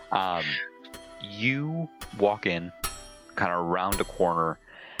 You walk in, kind of around a corner,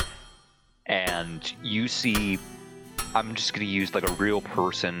 and you see, I'm just going to use like a real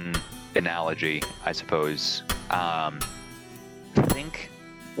person analogy, I suppose. Think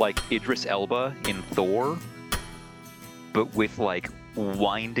like Idris Elba in Thor, but with like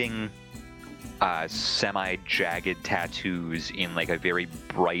winding semi-jagged tattoos in like a very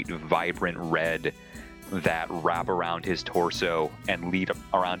bright, vibrant red that wrap around his torso and lead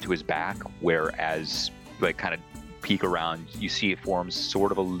around to his back, whereas like kind of peek around, you see it forms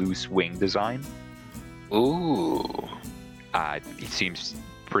sort of a loose wing design. Ooh. He seems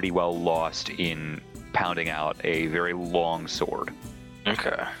pretty well lost in pounding out a very long sword.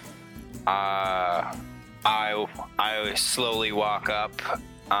 Okay. I slowly walk up.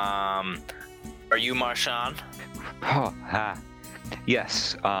 Are you Marshawn?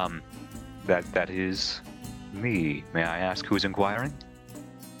 Yes, that is me. May I ask who's inquiring?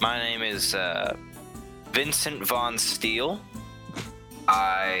 My name is Vincent Von Steele.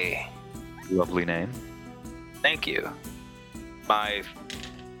 Lovely name. Thank you. My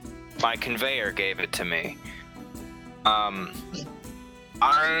conveyor gave it to me.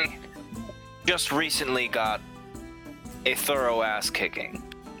 I just recently got a thorough ass kicking,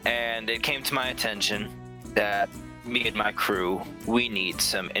 and it came to my attention that me and my crew, we need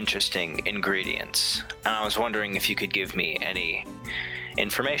some interesting ingredients. And I was wondering if you could give me any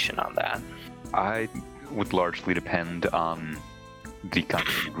information on that. I would largely depend on the kind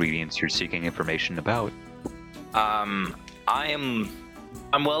of ingredients you're seeking information about. I'm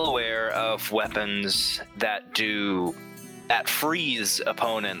well aware of weapons that freeze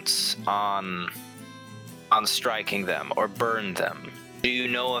opponents on striking them or burn them. Do you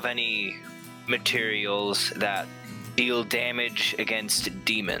know of any materials that deal damage against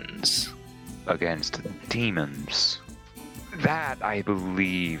demons? Against demons? That, I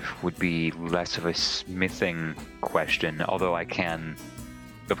believe, would be less of a smithing question, although I can,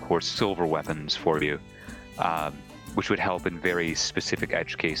 of course, silver weapons for you, which would help in very specific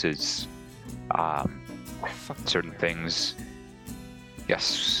edge cases. Certain things.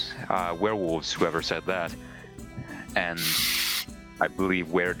 Yes, werewolves, whoever said that. And I believe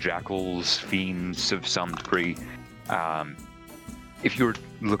were-jackals, fiends of some degree. If you're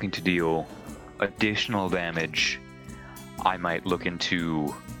looking to deal additional damage, I might look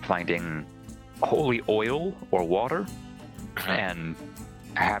into finding holy oil or water and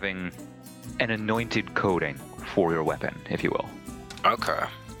having an anointed coating for your weapon, if you will. Okay.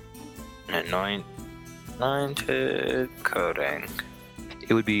 Anointed coating.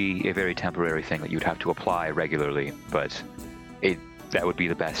 It would be a very temporary thing that you'd have to apply regularly, but that would be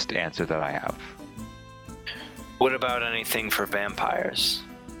the best answer that I have. What about anything for vampires?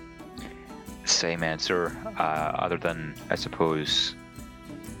 Same answer, other than, I suppose,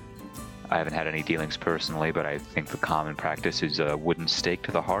 I haven't had any dealings personally, but I think the common practice is a wooden stake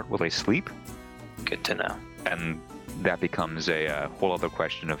to the heart while they sleep. Good to know. And that becomes a whole other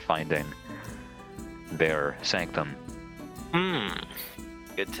question of finding their sanctum.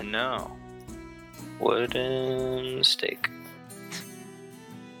 Good to know. Wooden stake.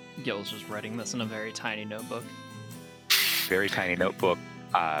 Gil's just writing this in a very tiny notebook. Very tiny notebook.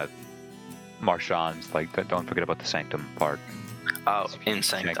 Marshawn's like, don't forget about the sanctum part. Oh, in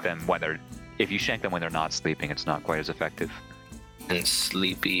sanctum. Shank them if you shank them when they're not sleeping, it's not quite as effective. In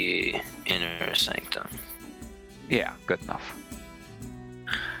sleepy inner sanctum. Yeah, good enough.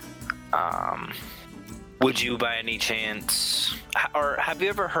 Would you by any chance, or have you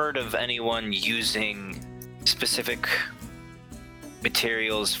ever heard of anyone using specific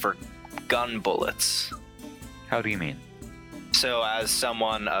materials for gun bullets? How do you mean? So as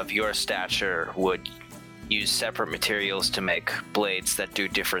someone of your stature would use separate materials to make blades that do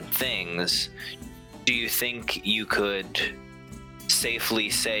different things, do you think you could safely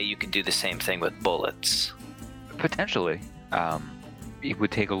say you could do the same thing with bullets? Potentially. It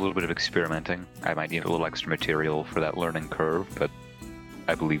would take a little bit of experimenting. I might need a little extra material for that learning curve, but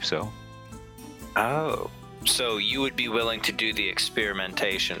I believe so. Oh, so you would be willing to do the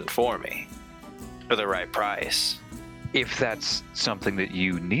experimentation for me for the right price? If that's something that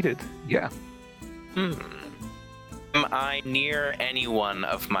you needed, yeah. Am I near anyone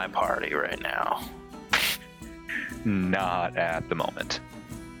of my party right now? Not at the moment.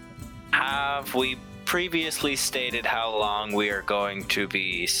 Have we previously stated how long we are going to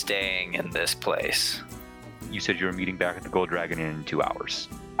be staying in this place? You said you were meeting back at the Gold Dragon Inn in 2 hours.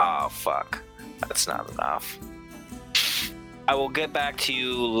 Oh, fuck. That's not enough. I will get back to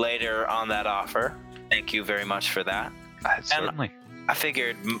you later on that offer. Thank you very much for that. Certainly. I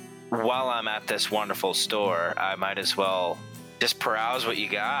figured while I'm at this wonderful store, I might as well just peruse what you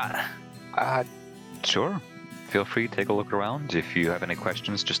got. Sure. Feel free to take a look around. If you have any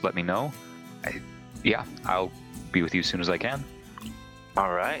questions, just let me know. I'll be with you as soon as I can.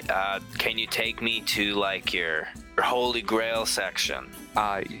 All right. Can you take me to like your Holy Grail section?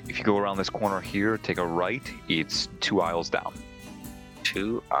 If you go around this corner here, take a right. It's 2 aisles down.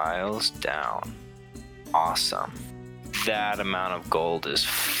 2 aisles down. Awesome. That amount of gold is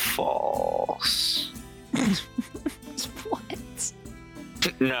false. What?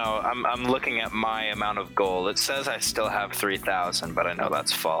 No, I'm looking at my amount of gold. It says I still have 3,000, but I know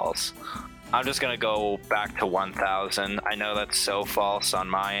that's false. I'm just gonna go back to 1,000. I know that's so false on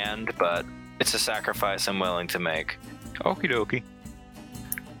my end, but it's a sacrifice I'm willing to make. Okie dokie.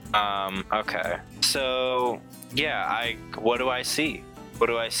 Okay. So, yeah, what do I see? What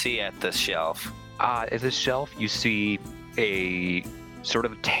do I see at this shelf? At this shelf, you see a sort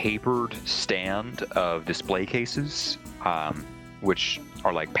of tapered stand of display cases, which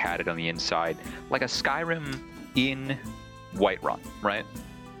are like padded on the inside, like a Skyrim in Whiterun, right?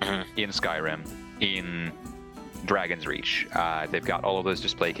 Mm-hmm. In Skyrim, in Dragon's Reach. They've got all of those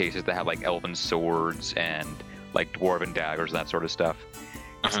display cases that have like elven swords and like dwarven daggers and that sort of stuff.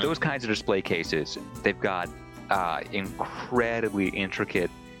 It's those kinds of display cases. They've got incredibly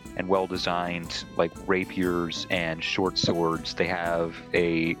intricate and well-designed like rapiers and short swords. They have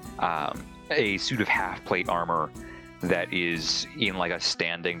a suit of half-plate armor that is in like a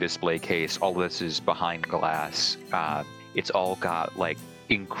standing display case. All of this is behind glass. It's all got like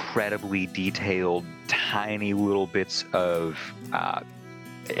incredibly detailed, tiny little bits of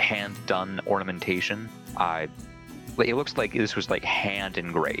hand-done ornamentation. It looks like this was like hand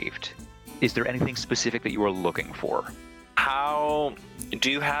engraved. Is there anything specific that you are looking for? Do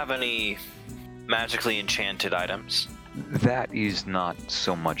you have any magically enchanted items? That is not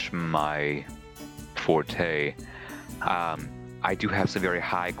so much my forte. I do have some very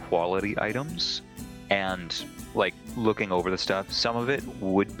high quality items, and like looking over the stuff, some of it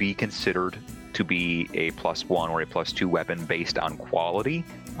would be considered to be a +1 or a +2 weapon based on quality.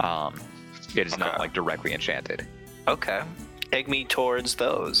 It is not like directly enchanted. Okay. Take me towards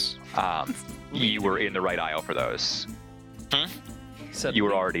those. You were in the right aisle for those. You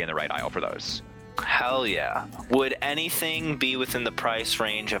were already in the right aisle for those. Hell yeah. Would anything be within the price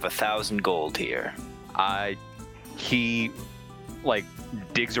range of 1,000 gold here? He like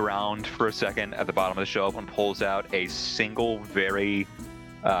digs around for a second at the bottom of the shelf and pulls out a single very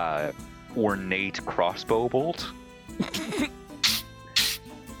ornate crossbow bolt.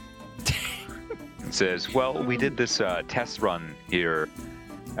 It says, well, we did this test run here,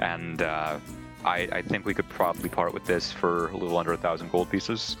 and I think we could probably part with this for a little under 1,000 gold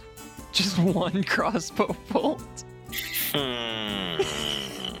pieces. Just one crossbow bolt. Hmm.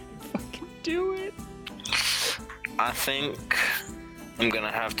 Fucking do it. I think I'm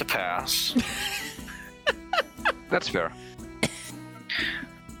gonna have to pass. That's fair.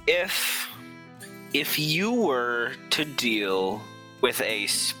 If you were to deal with a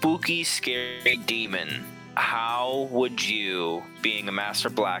spooky, scary demon, how would you, being a master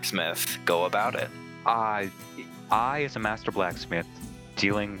blacksmith, go about it? I, as a master blacksmith,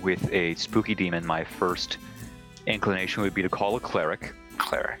 dealing with a spooky demon, my first inclination would be to call a cleric,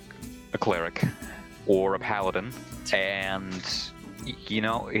 or a paladin, and you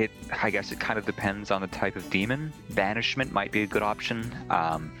know, I guess it kind of depends on the type of demon. Banishment might be a good option.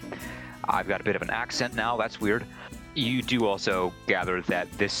 I've got a bit of an accent now. That's weird. You do also gather that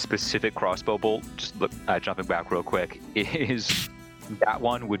this specific crossbow bolt, just jumping back real quick, that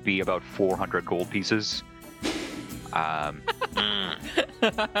one would be about 400 gold pieces. But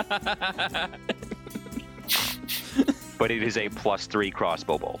it is a +3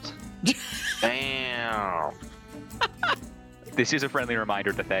 crossbow bolt. Damn. This is a friendly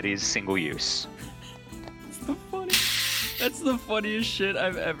reminder that is single use. That's the funniest shit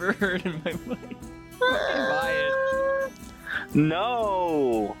I've ever heard in my life. Fucking buy it.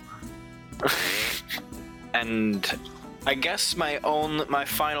 No. And I guess my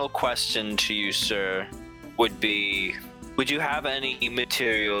final question to you, sir, would be, would you have any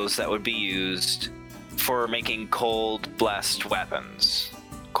materials that would be used for making cold blessed weapons?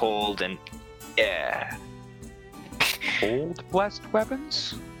 Cold and yeah. Cold blessed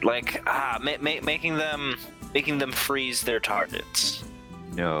weapons? Like making them freeze their targets.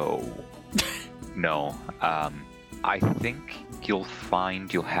 No. No. I think you'll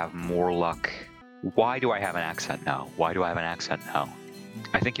find you'll have more luck. Why do I have an accent now?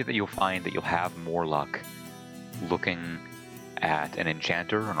 I think that you'll find that you'll have more luck looking at an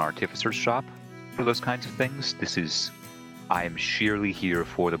enchanter or an artificer's shop for those kinds of things. I am sheerly here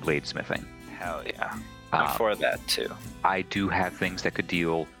for the bladesmithing. Hell yeah. I'm for that too. I do have things that could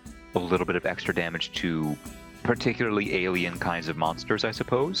deal a little bit of extra damage to particularly alien kinds of monsters, I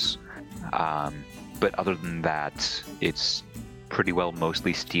suppose. But other than that, it's pretty well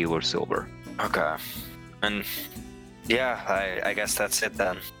mostly steel or silver. Okay. And yeah, I guess that's it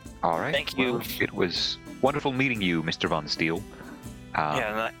then. All right. Thank you. Well, it was wonderful meeting you, Mr. Von Steele.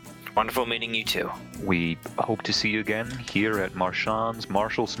 Wonderful meeting you too. We hope to see you again here at Marchand's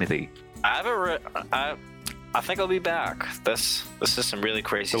Marshall Smithy. I think I'll be back. This is some really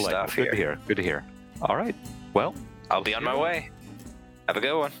crazy stuff Good here. to hear. Good to hear. All right. Well, I'll be on my way. Have a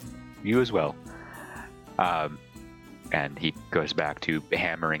good one. You as well. And he goes back to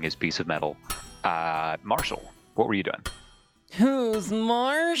hammering his piece of metal. Marshall, what were you doing? Who's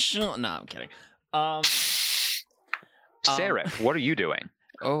Marshall? No, I'm kidding. Seraph, what are you doing?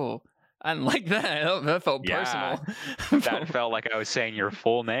 Oh, I didn't like that. Oh, that felt Yeah, personal. That felt like I was saying your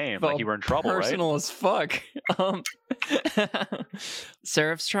full name, Felt like you were in trouble, personal as fuck.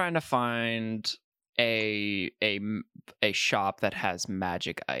 Seraph's trying to find a shop that has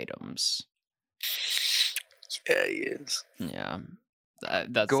magic items. Yeah, he is. Yeah,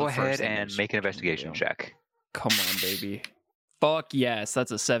 that's Go the first ahead thing and that make an she can investigation do. check. Come on, baby. Fuck yes, that's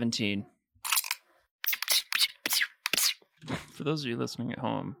a 17. For those of you listening at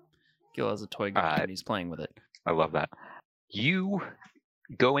home, Gil has a toy gun and he's playing with it. I love that. You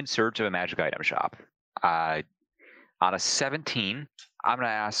go in search of a magic item shop. On a 17, I'm going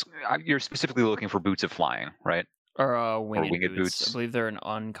to ask, you're specifically looking for boots of flying, right? Or winged, winged boots. I believe they're an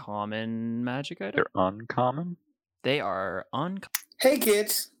uncommon magic item. They're uncommon? They are uncommon. Hey,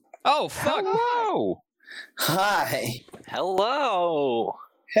 kids. Oh, fuck. Hello! Hi. Hello.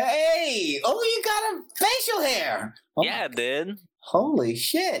 Hey. Oh, you got a facial hair. Oh, Yeah, dude. Holy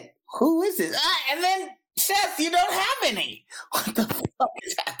shit. Who is this? And then, Seth, you don't have any. What the fuck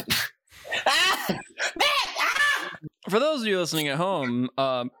is happening? For those of you listening at home,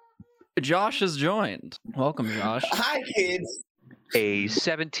 Josh has joined. Welcome, Josh. Hi, kids. A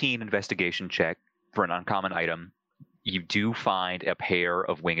 17 investigation check for an uncommon item. You do find a pair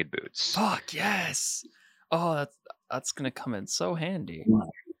of winged boots. Fuck yes. Oh, that's gonna come in so handy.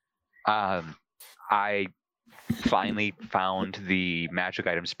 I finally found the magic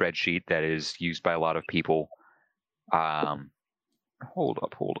item spreadsheet that is used by a lot of people. Hold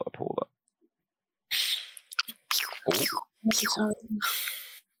up.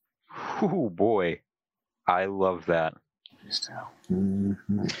 Oh boy, I love that.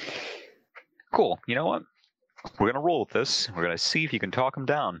 Cool. You know what? We're gonna roll with this. We're gonna see if you can talk him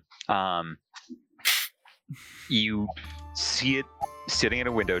down. You see it sitting at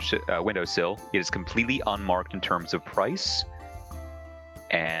a windowsill. It is completely unmarked in terms of price.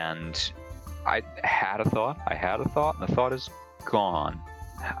 And I had a thought, and the thought is gone.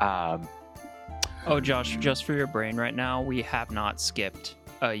 Oh, Josh, just for your brain right now, we have not skipped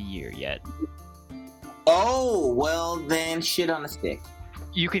a year yet. Oh, well, then shit on a stick.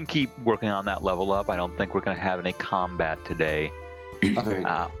 You can keep working on that level up. I don't think we're going to have any combat today. Okay.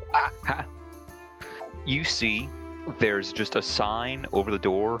 You see, there's just a sign over the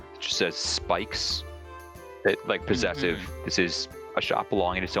door that just says Spikes. Like possessive. This is a shop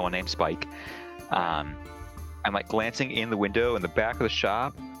belonging to someone named Spike. I'm like glancing in the window in the back of the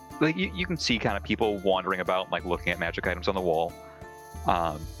shop. Like you can see kind of people wandering about, like looking at magic items on the wall.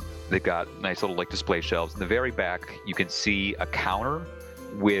 They've got nice little like display shelves. In the very back, you can see a counter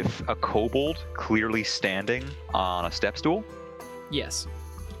with a kobold clearly standing on a step stool. Yes.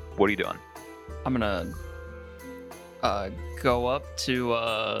 What are you doing? I'm gonna go up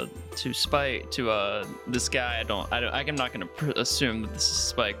to Spike to this guy. I'm not gonna assume that this is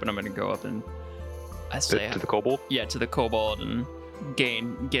Spike, but I'm gonna go up and I say to the kobold. Yeah, to the kobold and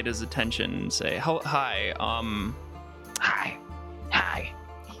get his attention and say hi.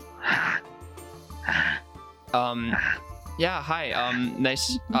 Yeah, hi.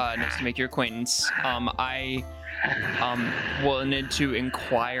 Nice to make your acquaintance. I wanted to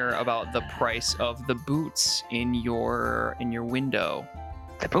inquire about the price of the boots in your window.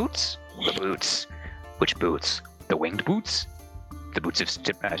 The boots? The boots. Which boots? The winged boots? The boots of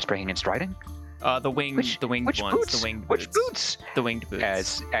springing and striding? The winged ones. The winged boots. Which boots? The winged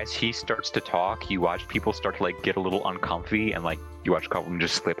boots. As he starts to talk, you watch people start to like get a little uncomfy, and like you watch a couple of them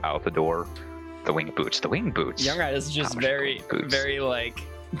just slip out the door. The winged boots. The winged boots. Young Rat is just very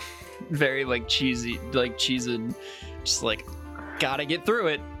cheesy, cheesing. Just like, gotta get through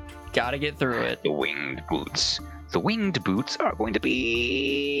it. The winged boots. The winged boots are going to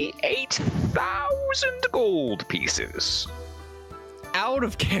be 8,000 gold pieces. Out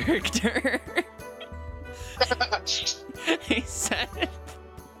of character. He said.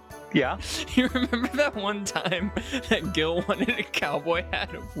 Yeah. You remember that one time that Gil wanted a cowboy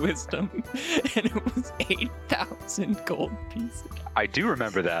hat of wisdom, and it was 8,000 gold pieces? I do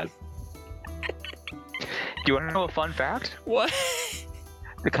remember that. Do you want to know a fun fact? What?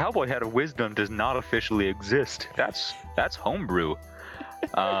 The cowboy hat of wisdom does not officially exist. That's homebrew.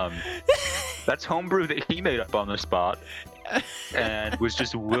 That's homebrew that he made up on the spot. and was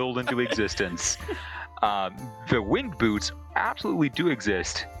just willed into existence. The winged boots absolutely do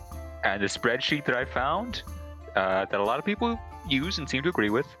exist, and the spreadsheet that I found that a lot of people use and seem to agree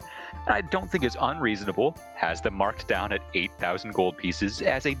with, and I don't think it's unreasonable, has them marked down at 8,000 gold pieces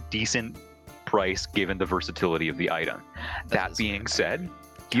as a decent price given the versatility of the item. That being said,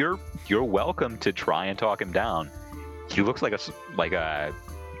 you're welcome to try and talk him down. He looks like a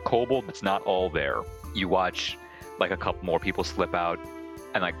kobold that's not all there. You watch like a couple more people slip out,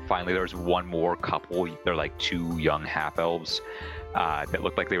 and like finally there's one more couple. They're like two young half elves that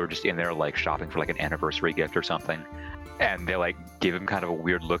look like they were just in there like shopping for like an anniversary gift or something. And they like give him kind of a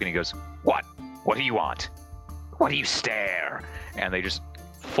weird look, and he goes, "What? What do you want? What do you stare?" And they just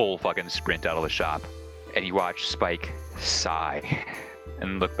full fucking sprint out of the shop. And you watch Spike sigh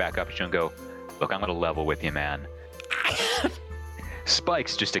and look back up at you and go, "Look, I'm gonna level with you, man."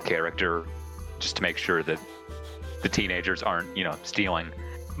 Spike's just a character, just to make sure that the teenagers aren't, stealing.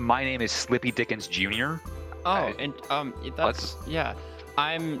 My name is Slippy Dickens Jr. That's yeah.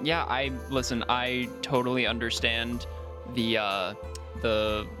 Listen, I totally understand the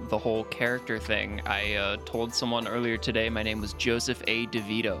whole character thing. I told someone earlier today my name was Joseph A.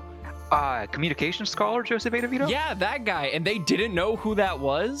 DeVito. Communication scholar Joseph A. DeVito? Yeah, that guy, and they didn't know who that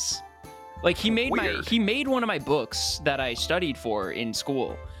was. Like he made one of my books that I studied for in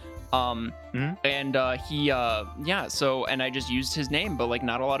school. And and I just used his name, but like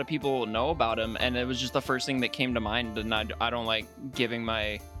not a lot of people know about him, and it was just the first thing that came to mind. And I don't like giving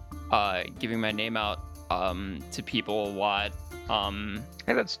my name out to people a lot.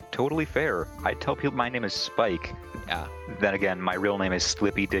 Hey, that's totally fair. I tell people my name is Spike. Yeah. Then again, my real name is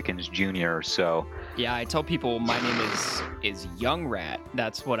Slippy Dickens Jr. So. Yeah, I tell people my name is Young Rat.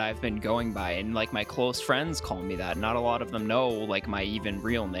 That's what I've been going by, and like my close friends call me that. Not a lot of them know like my even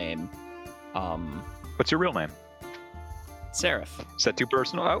real name. What's your real name? Seraph. Is that too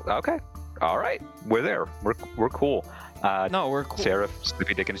personal? Oh, okay. All right, we're there. We're cool. No, we're cool. Seraph,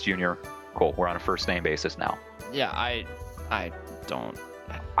 Slippy Dickens Jr. Cool. We're on a first name basis now. Yeah, I don't.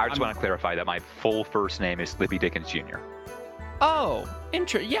 I just want to clarify that my full first name is Slippy Dickens Jr. Oh,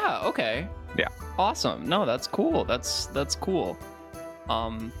 yeah, okay. Yeah. Awesome. No, that's cool. That's cool.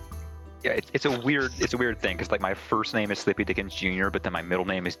 Yeah, it's a weird thing because like my first name is Slippy Dickens Jr., but then my middle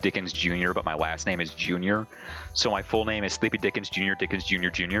name is Dickens Jr., but my last name is Jr. So my full name is Slippy Dickens Jr. Dickens Jr.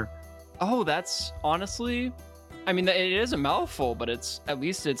 Jr. Oh, that's honestly, I mean, it is a mouthful, but at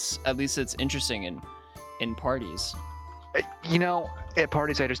least it's interesting in parties. At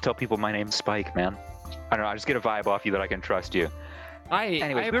parties I just tell people my name's Spike, man. I don't know. I just get a vibe off you that I can trust you.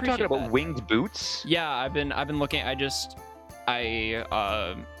 Anyways, we were talking about winged boots. Yeah, I've been looking.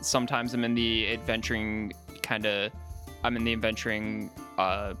 Sometimes I'm in the adventuring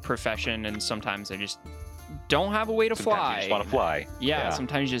profession, and sometimes I just don't have a way to fly. Sometimes you just want to fly. Yeah,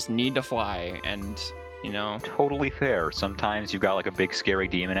 sometimes you just need to fly, and Totally fair. Sometimes you've got like a big scary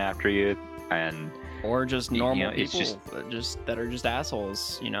demon after you, or just normal people that are just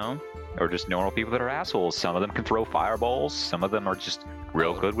assholes, Or just normal people that are assholes. Some of them can throw fireballs. Some of them are just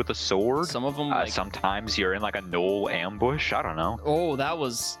real good with a sword. Some of them, sometimes you're in like a knoll ambush. I don't know. Oh, that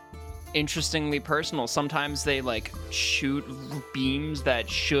was interestingly personal. Sometimes they like shoot beams that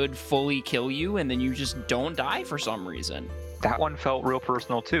should fully kill you, and then you just don't die for some reason. That one felt real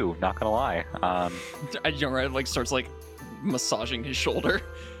personal too. Not gonna lie. Young Red like starts like massaging his shoulder.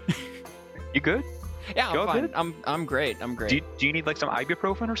 You good? Yeah, I'm fine. Good? I'm great. Do you need like some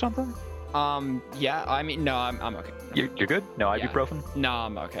ibuprofen or something? Yeah. I mean, no, I'm okay. You're good? No ibuprofen? No,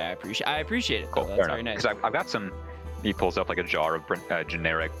 I'm okay. I appreciate it. Cool. That's very nice. Because I've got some. He pulls up like a jar of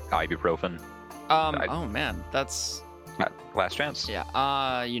generic ibuprofen. Oh man, that's last chance. Yeah.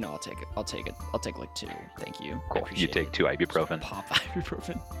 I'll take it. I'll take like 2. Thank you. Cool. You take 2 ibuprofen. Just pop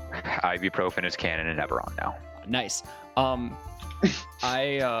ibuprofen. Ibuprofen is canon and Eberron now. Nice. But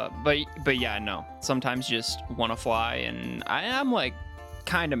yeah, no. Sometimes you just want to fly, and I am like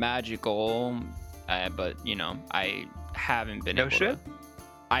kind of magical, but I haven't been able to.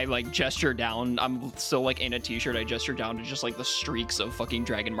 I like gesture down. I'm still like in a t-shirt. I gesture down to just like the streaks of fucking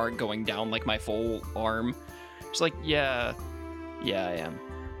dragon mark going down like my full arm. Just like yeah, I am.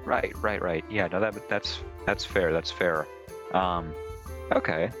 Right. Yeah, no, that's fair. That's fair.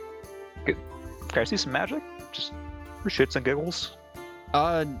 Okay. Good. Can I see some magic? Just for shits and giggles.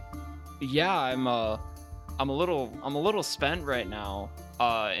 Yeah, I'm a little spent right now,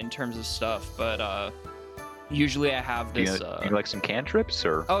 in terms of stuff, but usually I have this. You like some cantrips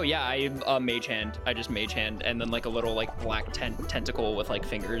or? Oh yeah, I mage hand. I just mage hand, and then like a little like black tentacle with like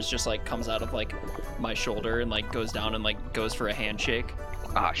fingers just like comes out of like my shoulder and like goes down and like goes for a handshake.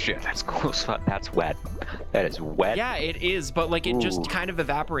 Ah shit, that's cool. That's wet. That is wet. Yeah, it is, but like it just Ooh. kind of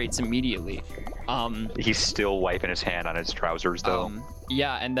evaporates immediately. He's still wiping his hand on his trousers, though.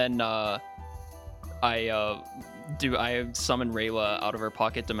 Yeah, and then I summon Rayla out of her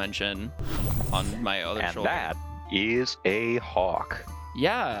pocket dimension on my other And shoulder. that is a hawk.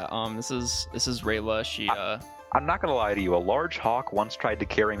 Yeah, this is Rayla. She I'm not gonna lie to you. A large hawk once tried to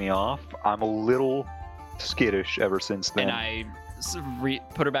carry me off. I'm a little skittish ever since then. and I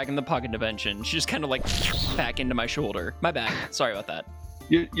put her back in the pocket dimension. She just kind of like back into my shoulder. My bad. Sorry about that.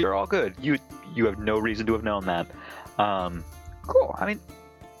 You're all good. You have no reason to have known that. Cool. I mean,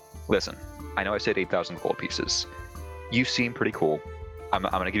 listen. I know I said 8,000 gold pieces. You seem pretty cool. I'm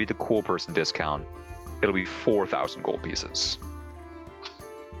gonna give you the cool person discount. It'll be 4,000 gold pieces.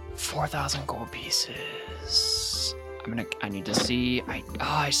 4,000 gold pieces. I need to see.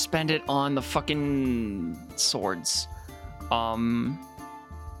 I spend it on the fucking swords. I mean,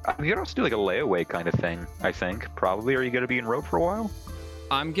 you could also do like a layaway kind of thing. I think probably. Are you gonna be in rope for a while?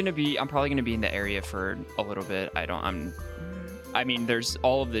 I'm probably gonna be in the area for a little bit. I mean, there's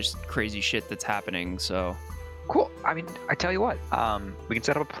all of this crazy shit that's happening, so. Cool. I mean, I tell you what. We can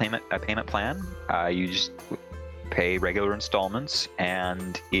set up a payment plan. You just pay regular installments,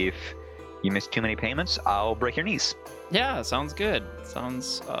 and if you miss too many payments, I'll break your knees. Yeah, sounds good.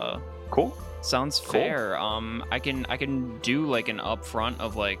 Sounds Cool. Sounds fair. I can do like an upfront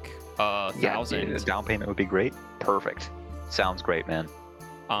of like 1,000. Yeah, down payment would be great. Perfect. Sounds great, man.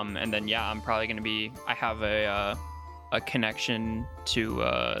 And then yeah, I'm probably gonna be. I have a connection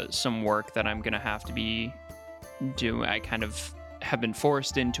to some work that I'm gonna have to be doing. I kind of have been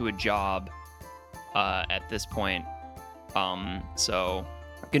forced into a job at this point. So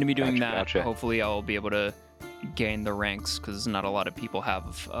I'm gonna be doing that. Gotcha. Hopefully, I'll be able to gain the ranks because not a lot of people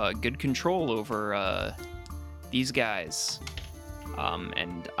have good control over these guys.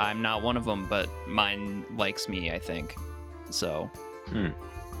 And I'm not one of them, but mine likes me, I think. So.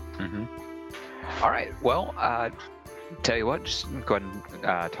 Mm-hmm. All right. Well, tell you what, just go ahead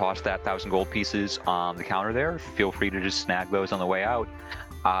and toss that 1,000 gold pieces on the counter there. Feel free to just snag those on the way out.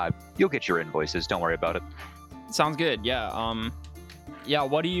 You'll get your invoices. Don't worry about it. Sounds good. Yeah. Yeah.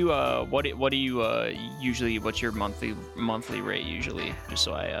 What do you usually? What's your monthly rate usually? Just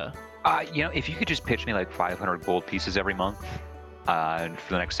so I. If you could just pitch me like 500 gold pieces every month, for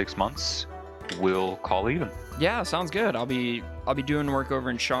the next 6 months, we'll call even. Yeah, sounds good. I'll be doing work over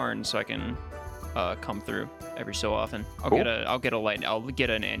in Sharn, so I can come through every so often. I'll get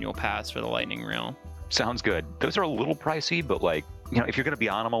an annual pass for the lightning rail. Sounds good. Those are a little pricey, but like, if you're gonna be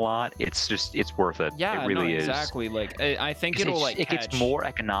on them a lot, it's worth it. Yeah, it really is. Exactly. Like I think it gets more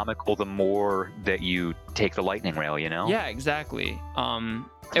economical the more that you take the lightning rail. Yeah, exactly.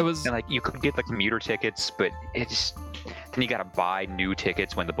 It was and like you could get the commuter tickets, but then you gotta buy new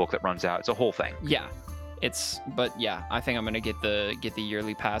tickets when the booklet runs out. It's a whole thing. Yeah, but yeah, I think I'm gonna get the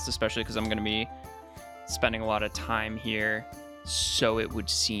yearly pass, especially because I'm gonna be spending a lot of time here. So it would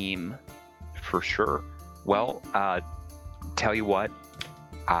seem. For sure. Well, tell you what,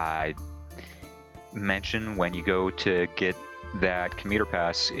 I mention when you go to get that commuter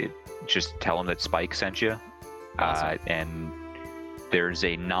pass, just tell them that Spike sent you. Awesome. And there's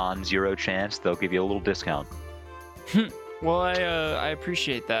a non-zero chance they'll give you a little discount. Well, I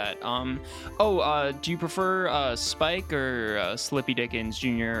appreciate that. Do you prefer Spike or Slippy Dickens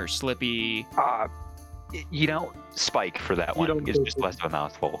Jr. or Slippy? Spike for that one is just less of a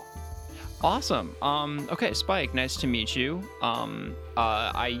mouthful. Awesome. Okay, Spike, nice to meet you.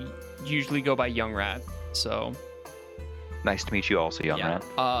 I usually go by Young Rat, so. Nice to meet you also, Young Rat.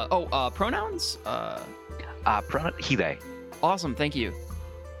 Pronouns? Pronoun, he, they. Awesome, thank you.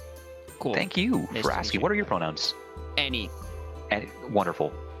 Cool. Thank you Nice for to meet asking. you. What are your pronouns? Any.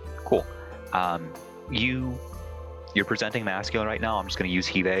 Wonderful. Cool. You're presenting masculine right now. I'm just going to use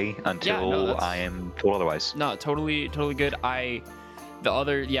he, they until I am told otherwise. No, totally good. I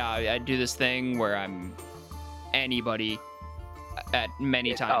do this thing where I'm anybody at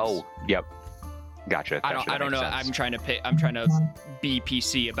many times. Oh, yep. Gotcha. I don't know. Sense. I'm trying to be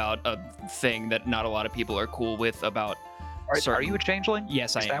PC about a thing that not a lot of people are cool with about. Are you a changeling?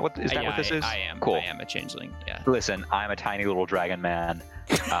 Yes, I am. Is that what this is? I am. Cool. I am a changeling. Yeah. Listen, I'm a tiny little dragon man.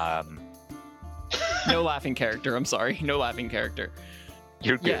 No laughing character. I'm sorry. No laughing character.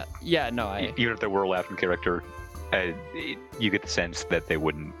 You're good. Yeah. No, even if there were a laughing character, you get the sense that they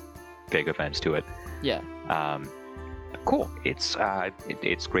wouldn't take offense to it. Yeah. Cool. It's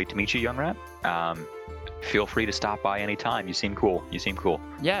great to meet you, Young Rat. Feel free to stop by anytime. You seem cool.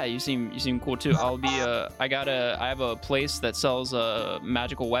 Yeah, you seem cool too. I'll be I have a place that sells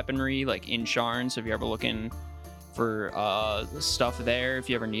magical weaponry like in Sharn, so if you're ever looking stuff there. If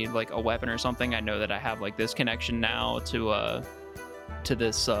you ever need like a weapon or something, I know that I have like this connection now to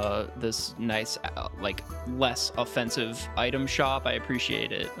this nice like less offensive item shop. I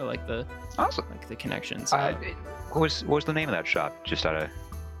appreciate it. I like the Awesome. like the connections. What was the name of that shop? Just out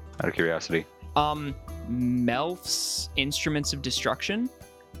of curiosity. Melf's Instruments of Destruction.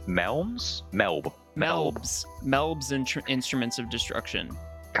 Melb's Instruments of Destruction.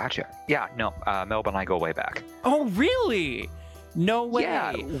 Gotcha. Yeah, no, Melb and I go way back. Oh, really? No way.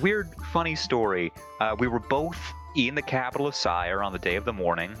 Yeah, weird, funny story. We were both in the capital of Sire on the day of the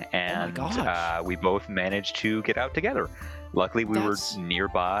morning, and we both managed to get out together. Luckily, we were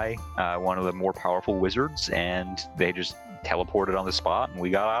nearby one of the more powerful wizards, and they just teleported on the spot, and we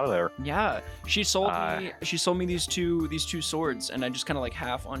got out of there. Yeah, she sold me these two swords, and I just kind of like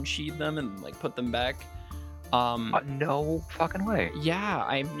half unsheathed them and like put them back. No fucking way.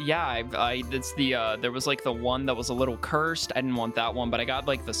 It's the there was like the one that was a little cursed. I didn't want that one, but I got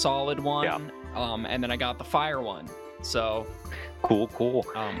like the solid one. Yeah. And then I got the fire one. So cool.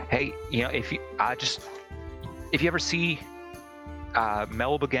 Hey, if you ever see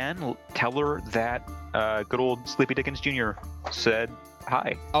Melb again, tell her that good old Sleepy Dickens Jr. said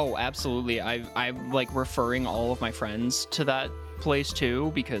hi. Oh, absolutely. I'm like referring all of my friends to that place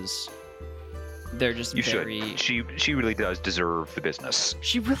too, because they're just very... She really does deserve the business.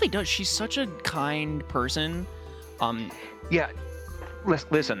 She really does. She's such a kind person. Yeah.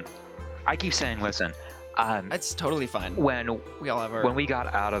 Listen. I keep saying listen. That's totally fine. When we all have our... When we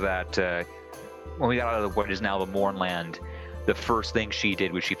got out of that... when we got out of what is now the Mornland, the first thing she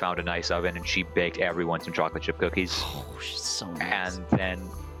did was she found a nice oven and she baked everyone some chocolate chip cookies. Oh, she's so nice. And then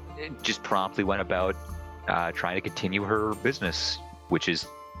just promptly went about trying to continue her business, which is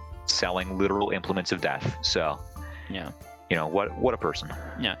selling literal implements of death. So, yeah, what a person.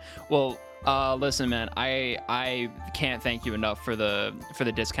 Yeah. Well, listen, man, I can't thank you enough for the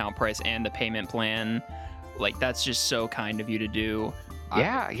discount price and the payment plan. Like, that's just so kind of you to do.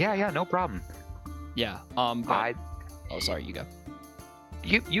 Yeah, no problem. Yeah. Oh, sorry, you go.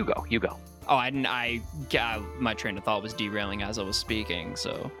 You go. Oh, my train of thought was derailing as I was speaking,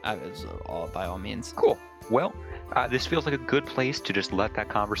 so I was all by all means. Cool. Well, this feels like a good place to just let that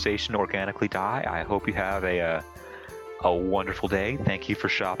conversation organically die. I hope you have a wonderful day. Thank you for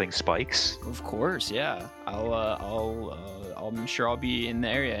shopping spikes. Of course, yeah. I'm sure I'll be in the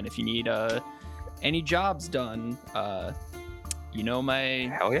area, and if you need any jobs done, you know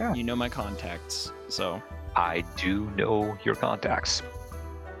my contacts. So I do know your contacts.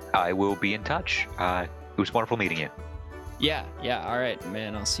 I will be in touch. It was wonderful meeting you. Yeah. All right,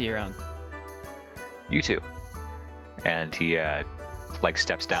 man. I'll see you around. You too. And he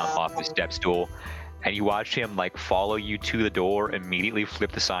steps down off the step stool, and you watch him follow you to the door, immediately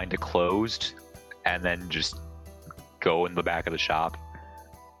flip the sign to closed, and then just go in the back of the shop.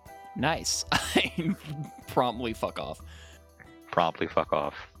 Nice. I promptly fuck off.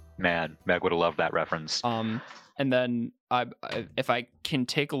 Man, Meg would have loved that reference. And then if I can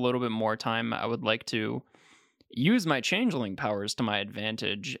take a little bit more time, I would like to use my changeling powers to my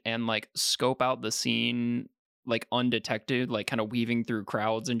advantage and scope out the scene undetected, kind of weaving through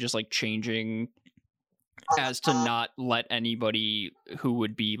crowds and just changing as to not let anybody who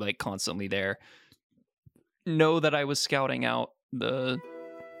would be constantly there know that I was scouting out the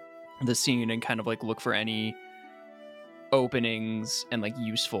scene, and kind of look for any openings and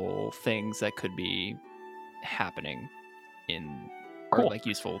useful things that could be happening Cool. or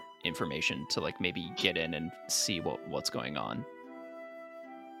useful information to maybe get in and see what's going on.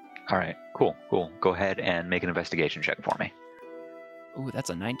 All right, cool. Go ahead and make an investigation check for me. Ooh, that's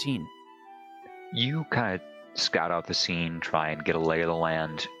a 19. You kind of scout out the scene, try and get a lay of the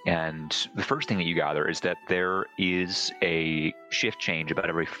land, and the first thing that you gather is that there is a shift change about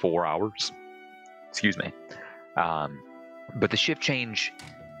every 4 hours. Excuse me. But the shift change...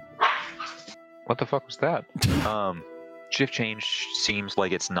 What the fuck was that? Shift change seems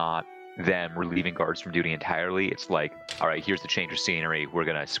like it's not them relieving guards from duty entirely. It's all right, here's the change of scenery. We're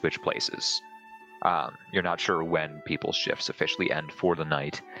going to switch places. You're not sure when people's shifts officially end for the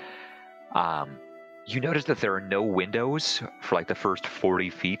night. You notice that there are no windows for the first 40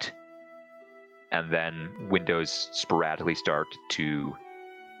 feet. And then windows sporadically start to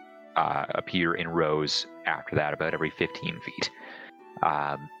appear in rows after that, about every 15 feet.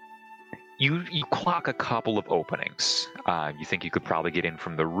 You clock a couple of openings. You think you could probably get in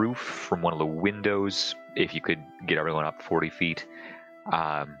from the roof, from one of the windows, if you could get everyone up 40 feet,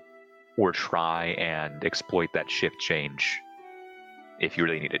 or try and exploit that shift change if you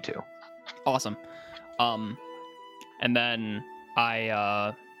really needed to. Awesome. And then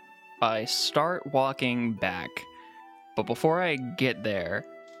I start walking back But before I get there,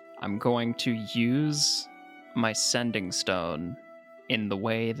 I'm going to use my sending stone in the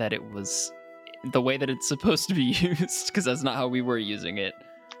way that it's supposed to be used, because that's not how we were using it.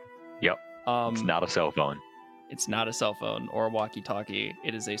 Yep. It's not a cell phone. It's not a cell phone or a walkie-talkie.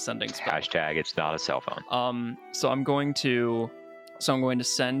 It is a sending spell. Hashtag it's not a cell phone. So I'm going to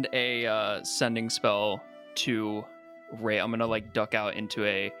send a sending spell to Ray. I'm gonna like duck out into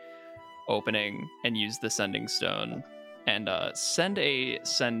a opening and use the sending stone and send a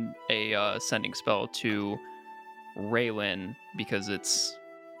sending spell to Raylan, because it's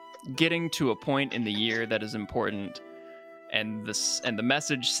getting to a point in the year that is important, and the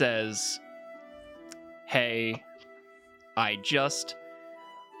message says, hey, I just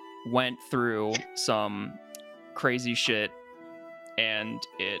went through some crazy shit and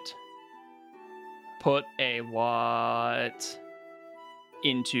it put a lot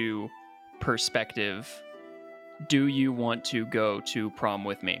into perspective. Do you want to go to prom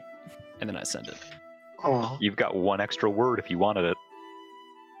with me? And then I send it. Oh, You've got one extra word if you wanted it.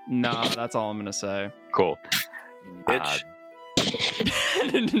 No, that's all I'm gonna say. Cool. Bitch.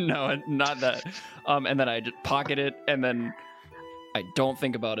 No, not that. And then I just pocket it, and then I don't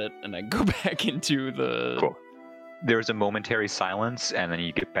think about it, and I go back into the. Cool. There's a momentary silence, and then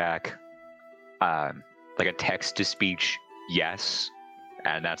you get back, like a text-to-speech yes,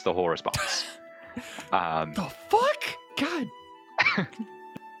 and that's the whole response. The fuck? God.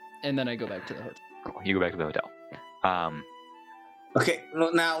 And then I go back to the hotel. Cool. You go back to the hotel. Okay,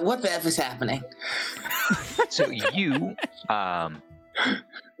 well, now what the F is happening? So you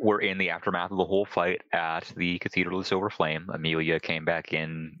were in the aftermath of the whole fight at the Cathedral of the Silver Flame. Amelia came back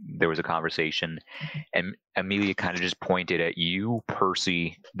in. There was a conversation, and Amelia kind of just pointed at you,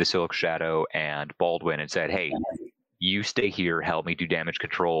 Percy, the Silk Shadow, and Baldwin, and said, "Hey, you stay here. Help me do damage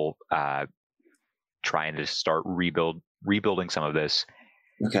control. Trying to start rebuilding some of this."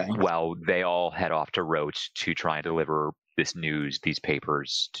 Okay. While they all head off to Roach to try and deliver this news, these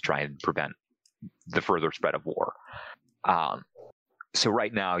papers, to try and prevent the further spread of war. So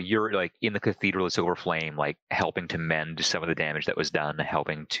right now you're like in the Cathedral of Silver Flame, like helping to mend some of the damage that was done,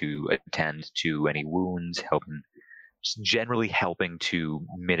 helping to attend to any wounds, generally helping to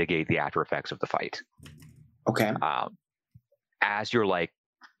mitigate the after effects of the fight. Okay. As you're like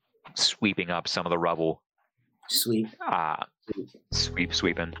sweeping up some of the rubble, sweeping,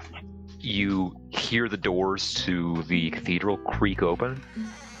 you hear the doors to the cathedral creak open,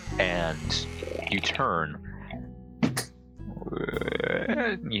 and you turn.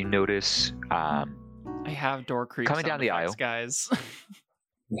 You notice I have door creaks coming down the aisle, guys.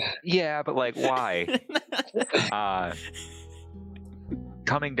 Yeah, but like, why?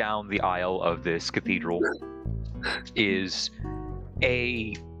 Coming down the aisle of this cathedral is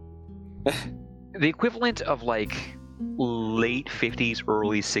the equivalent of like late 50s,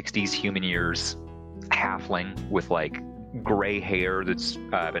 early 60s human years halfling with like gray hair that's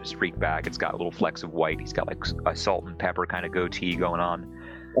been streaked back. It's got little flecks of white. He's got like a salt and pepper kind of goatee going on.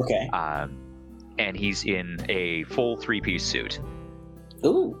 Okay. And he's in a full three-piece suit.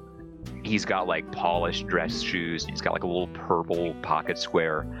 Ooh. He's got like polished dress shoes. He's got like a little purple pocket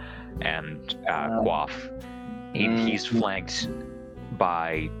square and coif. He's flanked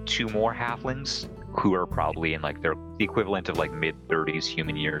by two more halflings who are probably in like the equivalent of like mid-30s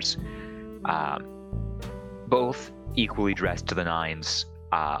human years. Both equally dressed to the nines.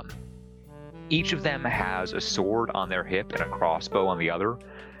 Each of them has a sword on their hip and a crossbow on the other,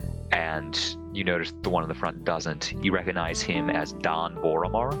 and you notice the one in the front doesn't. You recognize him as Don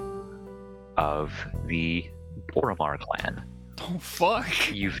Boromar of the Boromar clan. Oh,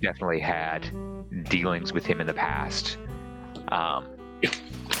 fuck. You've definitely had dealings with him in the past.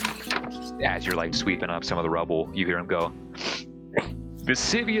 As you're like sweeping up some of the rubble, you hear him go,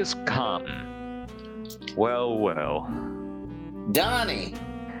 "Vesuvius Compton. Well, well. Donnie.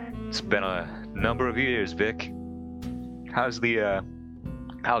 It's been a number of years, Vic. How's the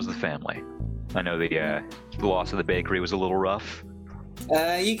family? I know the loss of the bakery was a little rough."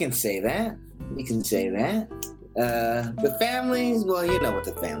 You can say that. You can say that. The families, well, you know what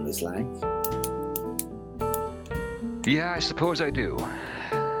the family's like. Yeah, I suppose I do.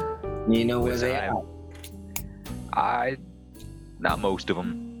 You know where they are. Not most of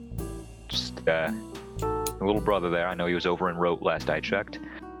them. Just a little brother there. I know he was over in Rote last I checked.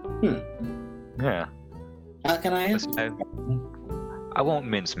 Yeah. How can I help? I won't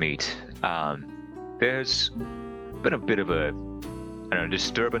mince meat. There's been a bit of a,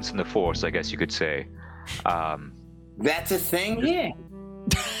 disturbance in the force, I guess you could say. That's a thing?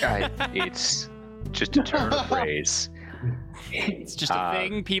 Yeah. It's just a turn of phrase. It's just a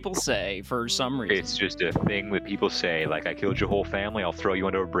thing people say for some reason. It's just a thing that people say, like, I killed your whole family, I'll throw you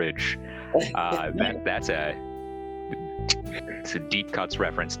under a bridge. It's a deep cuts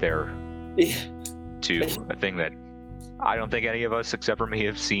reference there to a thing that I don't think any of us, except for me,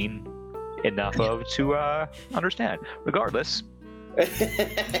 have seen enough of to understand. Regardless,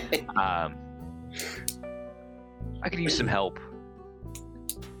 I could use some help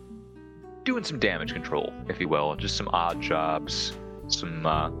doing some damage control, if you will. Just some odd jobs, some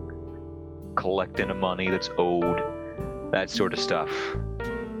collecting the money that's owed, that sort of stuff.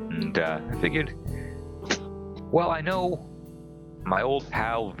 And I figured, well, I know my old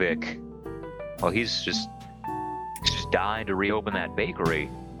pal Vic, well, he's just dying to reopen that bakery.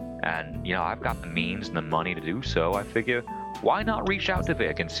 And, you know, I've got the means and the money to do so. I figure, why not reach out to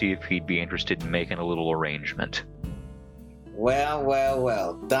Vic and see if he'd be interested in making a little arrangement?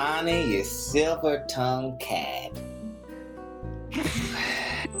 Well, Donnie, you silver-tongued cat.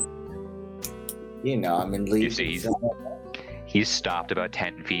 You know, I'm in league. You see, he's stopped about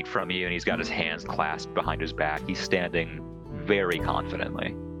 10 feet from you, and he's got his hands clasped behind his back. He's standing very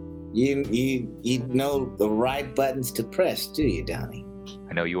confidently. You know the right buttons to press, do you, Donnie?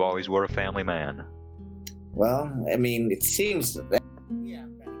 I know you always were a family man. Well, I mean, it seems that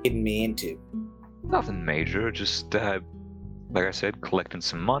getting me into. Nothing major, just, like I said, collecting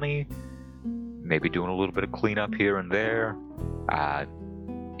some money, maybe doing a little bit of cleanup here and there.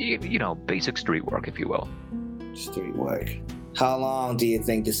 You know, basic street work, if you will. Street work. How long do you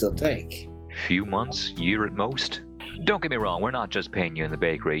think this will take? Few months, year at most. Don't get me wrong, we're not just paying you in the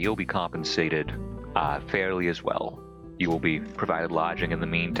bakery. You'll be compensated fairly as well. You will be provided lodging in the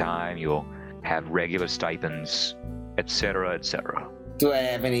meantime. You'll have regular stipends, etc., etc. Do I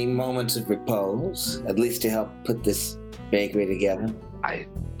have any moments of repose, at least to help put this bakery together?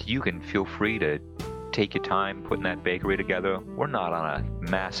 You can feel free to take your time putting that bakery together. We're not on a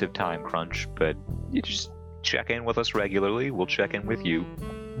massive time crunch, but you just check in with us regularly. We'll check in with you.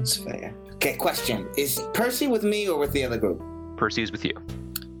 That's fair. Okay, question. Is Percy with me or with the other group? Percy is with you.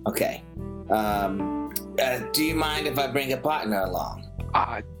 Okay. Do you mind if I bring a partner along?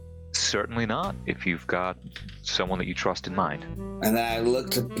 Certainly not, if you've got someone that you trust in mind. And then I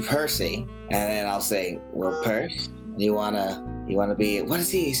look to Percy, and then I'll say, well, Percy, you wanna be, what is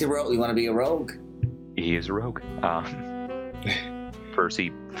he? He's a rogue. You wanna be a rogue? He is a rogue.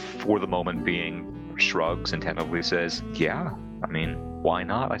 Percy, for the moment being, shrugs and tentatively says, yeah, I mean, why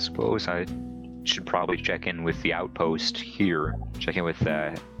not, I suppose. I should probably check in with the outpost here, check in with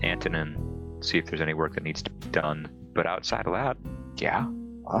Antonin, see if there's any work that needs to be done. But outside of that, yeah.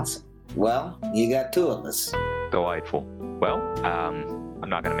 Awesome. Well, you got two of us. Delightful. Well, I'm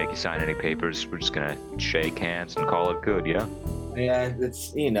not going to make you sign any papers. We're just going to shake hands and call it good, yeah? Yeah,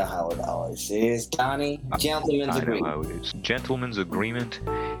 it's, you know how it always is, Donnie. Gentleman's agreement. I know how it is. Gentleman's agreement.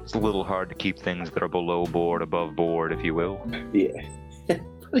 It's a little hard to keep things that are below board above board, if you will. Yeah.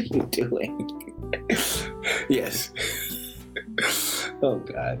 What are you doing? Yes. Oh,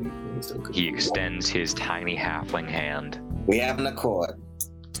 God. So He extends his tiny halfling hand. We have an accord.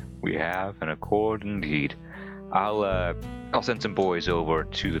 We have an accord indeed. I'll send some boys over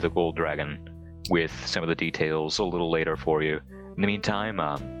to the Gold Dragon with some of the details a little later for you. In the meantime,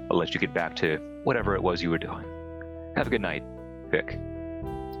 I'll let you get back to whatever it was you were doing. Have a good night, Vic.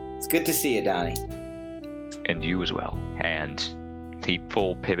 It's good to see you, Donnie. And you as well. And he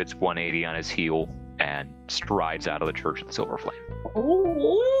full pivots 180 on his heel and strides out of the Church of the Silver Flame.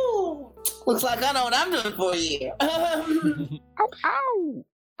 Ooh, looks like I know what I'm doing for you. Ow, ow.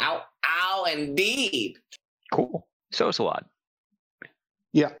 Ow, ow, indeed. Cool. So it's a lot.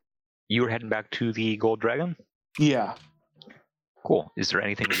 Yeah. You were heading back to the Gold Dragon? Yeah. Cool. Is there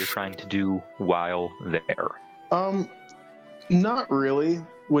anything that you're trying to do while there? Not really,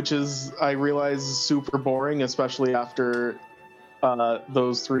 which is, I realize, super boring, especially after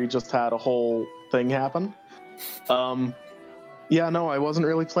those three just had a whole thing happen. Yeah, no, I wasn't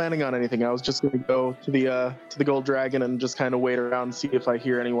really planning on anything. I was just going to go to the Gold Dragon and just kind of wait around and see if I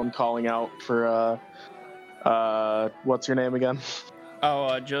hear anyone calling out for what's your name again?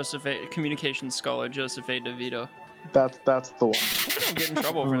 Oh, Joseph A. Communications Scholar Joseph A. DeVito. That's the one. I don't get in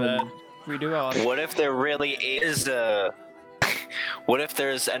trouble for that. If we do all. What if there really is what if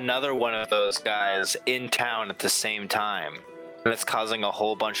there's another one of those guys in town at the same time? And it's causing a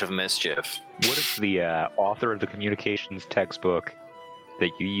whole bunch of mischief. What if the author of the communications textbook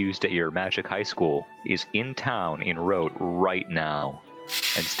that you used at your magic high school is in town in Rote right now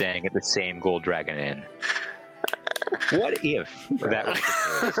and staying at the same Gold Dragon Inn? What if that was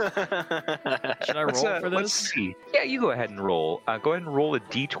the case? Should I roll for this? Let's see. Yeah, you go ahead and roll. Go ahead and roll a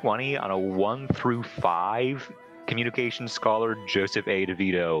d20 on a 1 through 5. communication scholar Joseph A.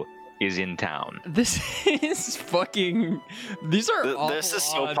 DeVito is in town. This is fucking. These are awful This is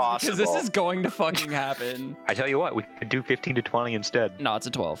so odds because this possible. is going to fucking happen. I tell you what, we could do 15 to 20 instead. No, it's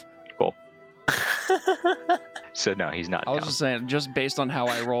a 12. Cool. So no, he's not in I was town. just saying, just based on how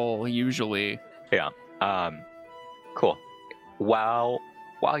I roll usually. Yeah. Cool. While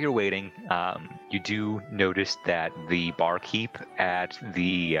you're waiting, you do notice that the barkeep at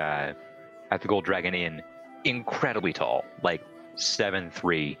the Gold Dragon Inn, incredibly tall, like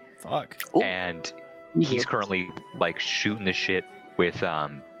 7'3", Fuck. and he's currently like shooting the shit with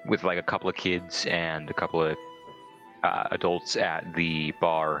like a couple of kids and a couple of adults at the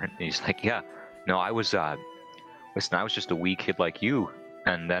bar, and he's like, yeah, no, I was listen, I was just a wee kid like you,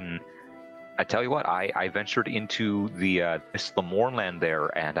 and then I tell you what, I ventured into the Mornland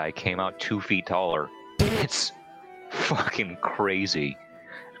there, and I came out 2 feet taller. It's fucking crazy.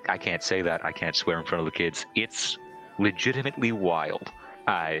 I can't say that. I can't swear in front of the kids. It's legitimately wild.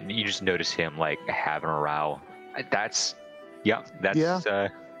 You just notice him like having a row. That's Yeah.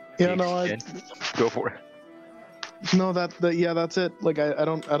 the extent. Go for it. No, that's it. Like I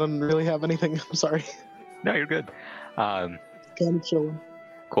don't really have anything. I'm sorry. No, you're good. Kind of chilling.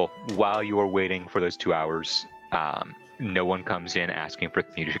 Cool. While you are waiting for those 2 hours, no one comes in asking for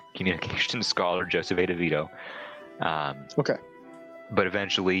communication scholar Joseph A. DeVito. Okay. But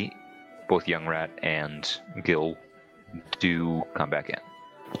eventually, both Young Rat and Gil do come back in.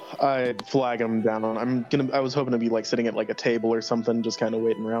 I'd flag him down. I was hoping to be like sitting at like a table or something, just kind of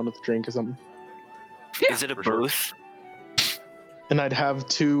waiting around with a drink or something. Is it a for sure. booth? And I'd have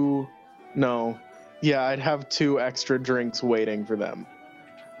I'd have 2 extra drinks waiting for them.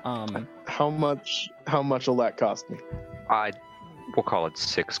 How much will that cost me? We'll call it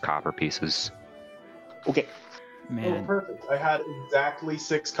 6 copper pieces. Okay. Man. Oh, perfect. I had exactly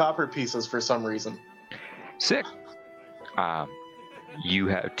 6 copper pieces for some reason. Sick. You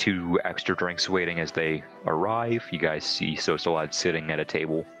have 2 extra drinks waiting as they arrive. You guys see Sosalad sitting at a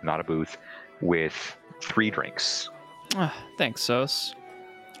table, not a booth, with 3 drinks. Thanks, Sos.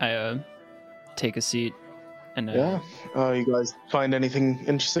 I take a seat and Yeah. You guys find anything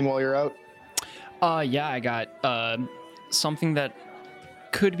interesting while you're out? yeah, I got something that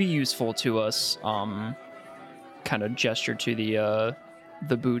could be useful to us. Kind of gesture to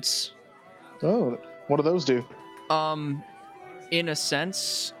the boots. Oh, what do those do? In a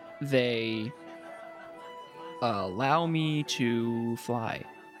sense, they allow me to fly.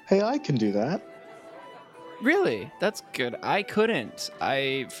 Hey, I can do that. Really? That's good. I couldn't.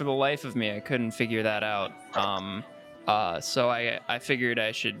 For the life of me, I couldn't figure that out. So I figured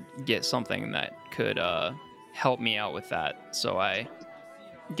I should get something that could help me out with that. So I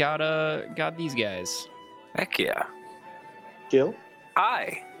got these guys. Heck yeah. Gil?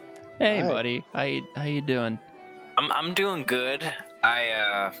 Hi. Hey, Hi. buddy. How you doing? I'm doing good.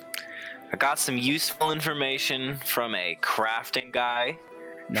 I got some useful information from a crafting guy,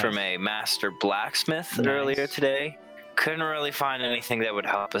 from a master blacksmith earlier today. Couldn't really find anything that would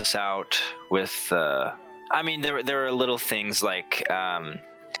help us out with. There are little things like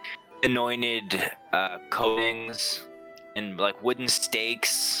anointed coatings and like wooden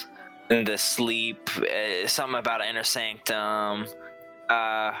stakes and the sleep. Something about inner sanctum.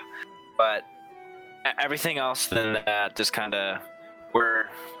 But everything else than that, just kind of, we're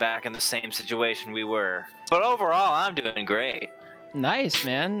back in the same situation we were. But overall, I'm doing great. Nice,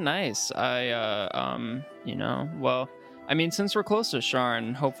 man. Nice. Since we're close to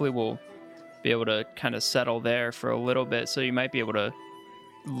Sharn, hopefully we'll be able to kind of settle there for a little bit. So you might be able to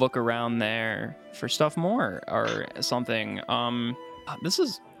look around there for stuff more or something. This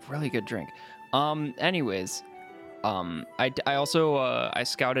is really good drink. Anyways, I also I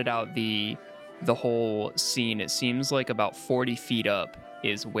scouted out the whole scene. It seems like about 40 feet up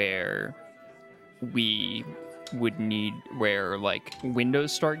is where we would need, where like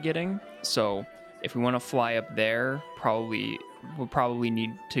windows start getting. So if we want to fly up there, we'll probably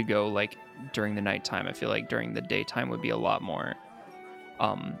need to go like during the nighttime. I feel like during the daytime would be a lot more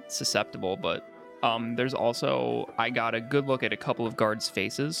susceptible. But there's also, I got a good look at a couple of guards'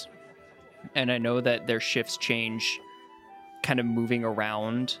 faces, and I know that their shifts change kind of moving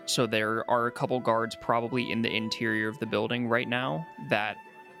around. So there are a couple guards probably in the interior of the building right now that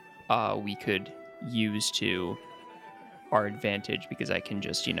we could use to our advantage, because I can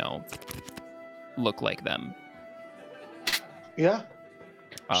just, look like them. Yeah.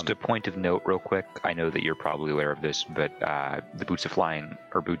 Just a point of note real quick. I know that you're probably aware of this, but the boots of flying,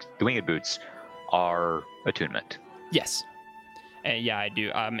 or the winged boots, are attunement. Yes. Yeah, I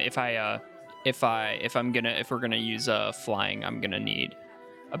do. If we're gonna use flying, I'm gonna need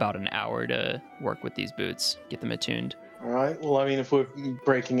about an hour to work with these boots, get them attuned. All right. Well, I mean, if we're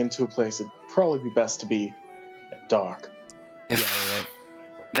breaking into a place, it'd probably be best to be at dark. If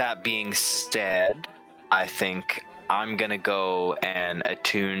that being said, I think I'm gonna go and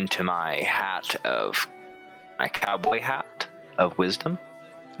attune to my cowboy hat of wisdom,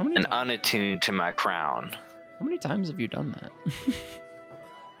 and unattune to my crown. How many times have you done that?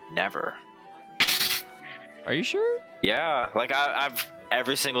 Never. Are you sure? Yeah, like I've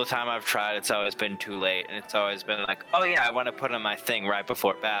every single time I've tried, it's always been too late, and it's always been like, oh yeah, I want to put on my thing right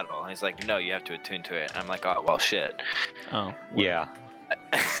before battle. And he's like, no, you have to attune to it. And I'm like, oh well, shit. Oh. Yeah.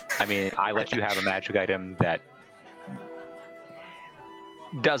 I mean, I let you have a magic item that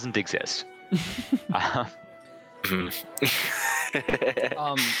doesn't exist. Mm-hmm.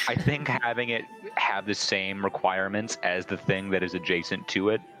 I think having it have the same requirements as the thing that is adjacent to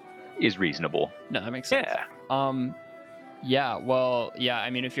it is reasonable. No, that makes sense. Yeah. I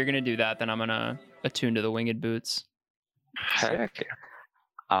mean, if you're gonna do that, then I'm gonna attune to the winged boots. Heck.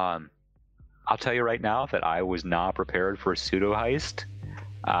 I'll tell you right now that I was not prepared for a pseudo heist.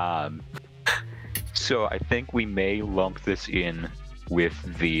 So I think we may lump this in with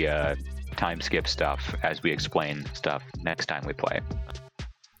the time skip stuff as we explain stuff next time we play.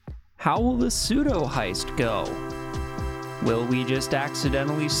 How will the pseudo heist go? Will we just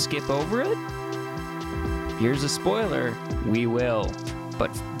accidentally skip over it? Here's a spoiler. We will.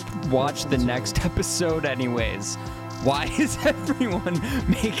 But watch the next episode anyways. Why is everyone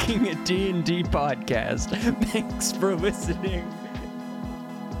making a D&D podcast? Thanks for listening.